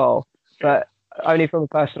as well, but only from a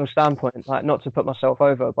personal standpoint, like not to put myself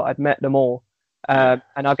over, but I'd met them all. And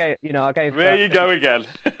I gave. There you go again.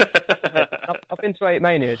 I've been to 8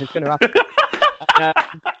 Manias. It's going to happen.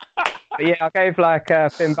 But yeah, I gave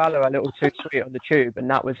Finn Balor a little too sweet on the tube, and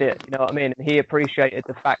that was it. You know what I mean? And he appreciated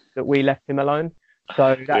the fact that we left him alone.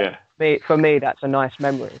 So for me, that's a nice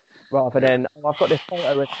memory, rather than I've got this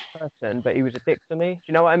photo with this person, but he was a dick to me. Do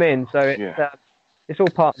you know what I mean? So it's all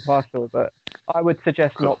part and parcel. But I would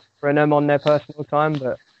suggest not putting them on their personal time,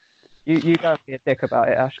 but. You don't be a dick about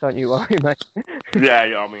it, Ash. Don't you worry, mate.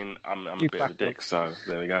 I mean, I'm a bit of a dick, so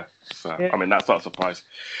there we go. So I mean, that's not a surprise.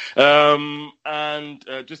 And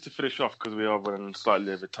just to finish off, because we are running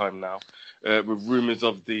slightly over time now, with rumours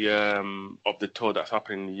of the tour that's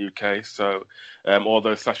happening in the UK. So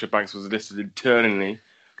although Sasha Banks was listed internally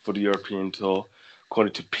for the European tour,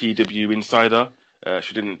 according to PW Insider,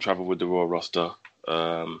 she didn't travel with the Raw roster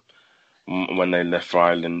when they left for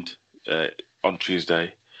Ireland on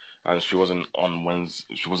Tuesday. And she wasn't on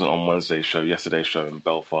Wednesday's show, yesterday's show in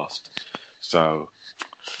Belfast. So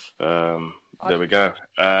there we go.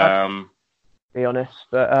 Be honest,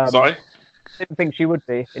 but sorry, I didn't think she would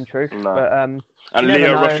be, in truth. No. But and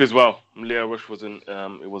Leah Rush as well. Leah Rush wasn't.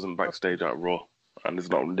 It wasn't backstage at Raw, and it's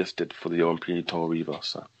not listed for the European tour either.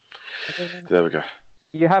 So there we go.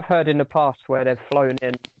 You have heard in the past where they've flown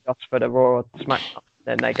in just for the Raw or SmackDown,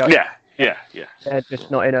 then they go. Yeah. They're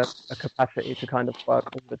just not in a capacity to kind of work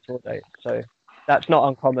on the tour date, so that's not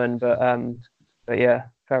uncommon. But yeah,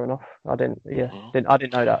 fair enough. I didn't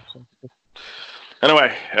know that. So.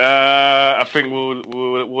 Anyway, I think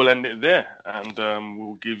we'll end it there, and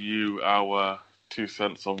we'll give you our 2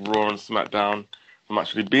 cents of Raw and SmackDown from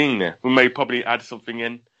actually being there. We may probably add something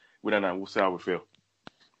in. We don't know. We'll see how we feel.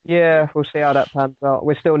 Yeah, we'll see how that pans out.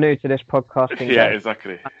 We're still new to this podcasting. Yeah,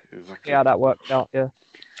 exactly. See how that works out. Yeah.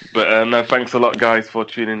 But no, thanks a lot, guys, for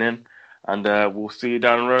tuning in, and we'll see you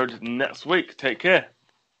down the road next week. Take care.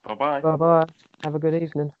 Bye-bye. Bye-bye. Have a good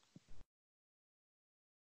evening.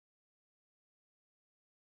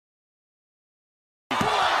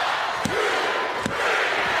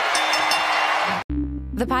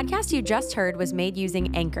 The podcast you just heard was made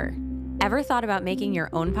using Anchor. Ever thought about making your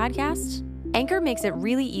own podcast? Anchor makes it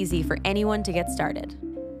really easy for anyone to get started.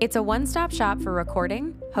 It's a one-stop shop for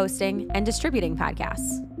recording, hosting, and distributing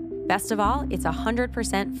podcasts. Best of all, it's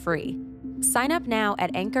 100% free. Sign up now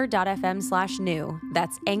at anchor.fm/new.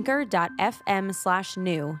 That's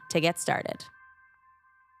anchor.fm/new to get started.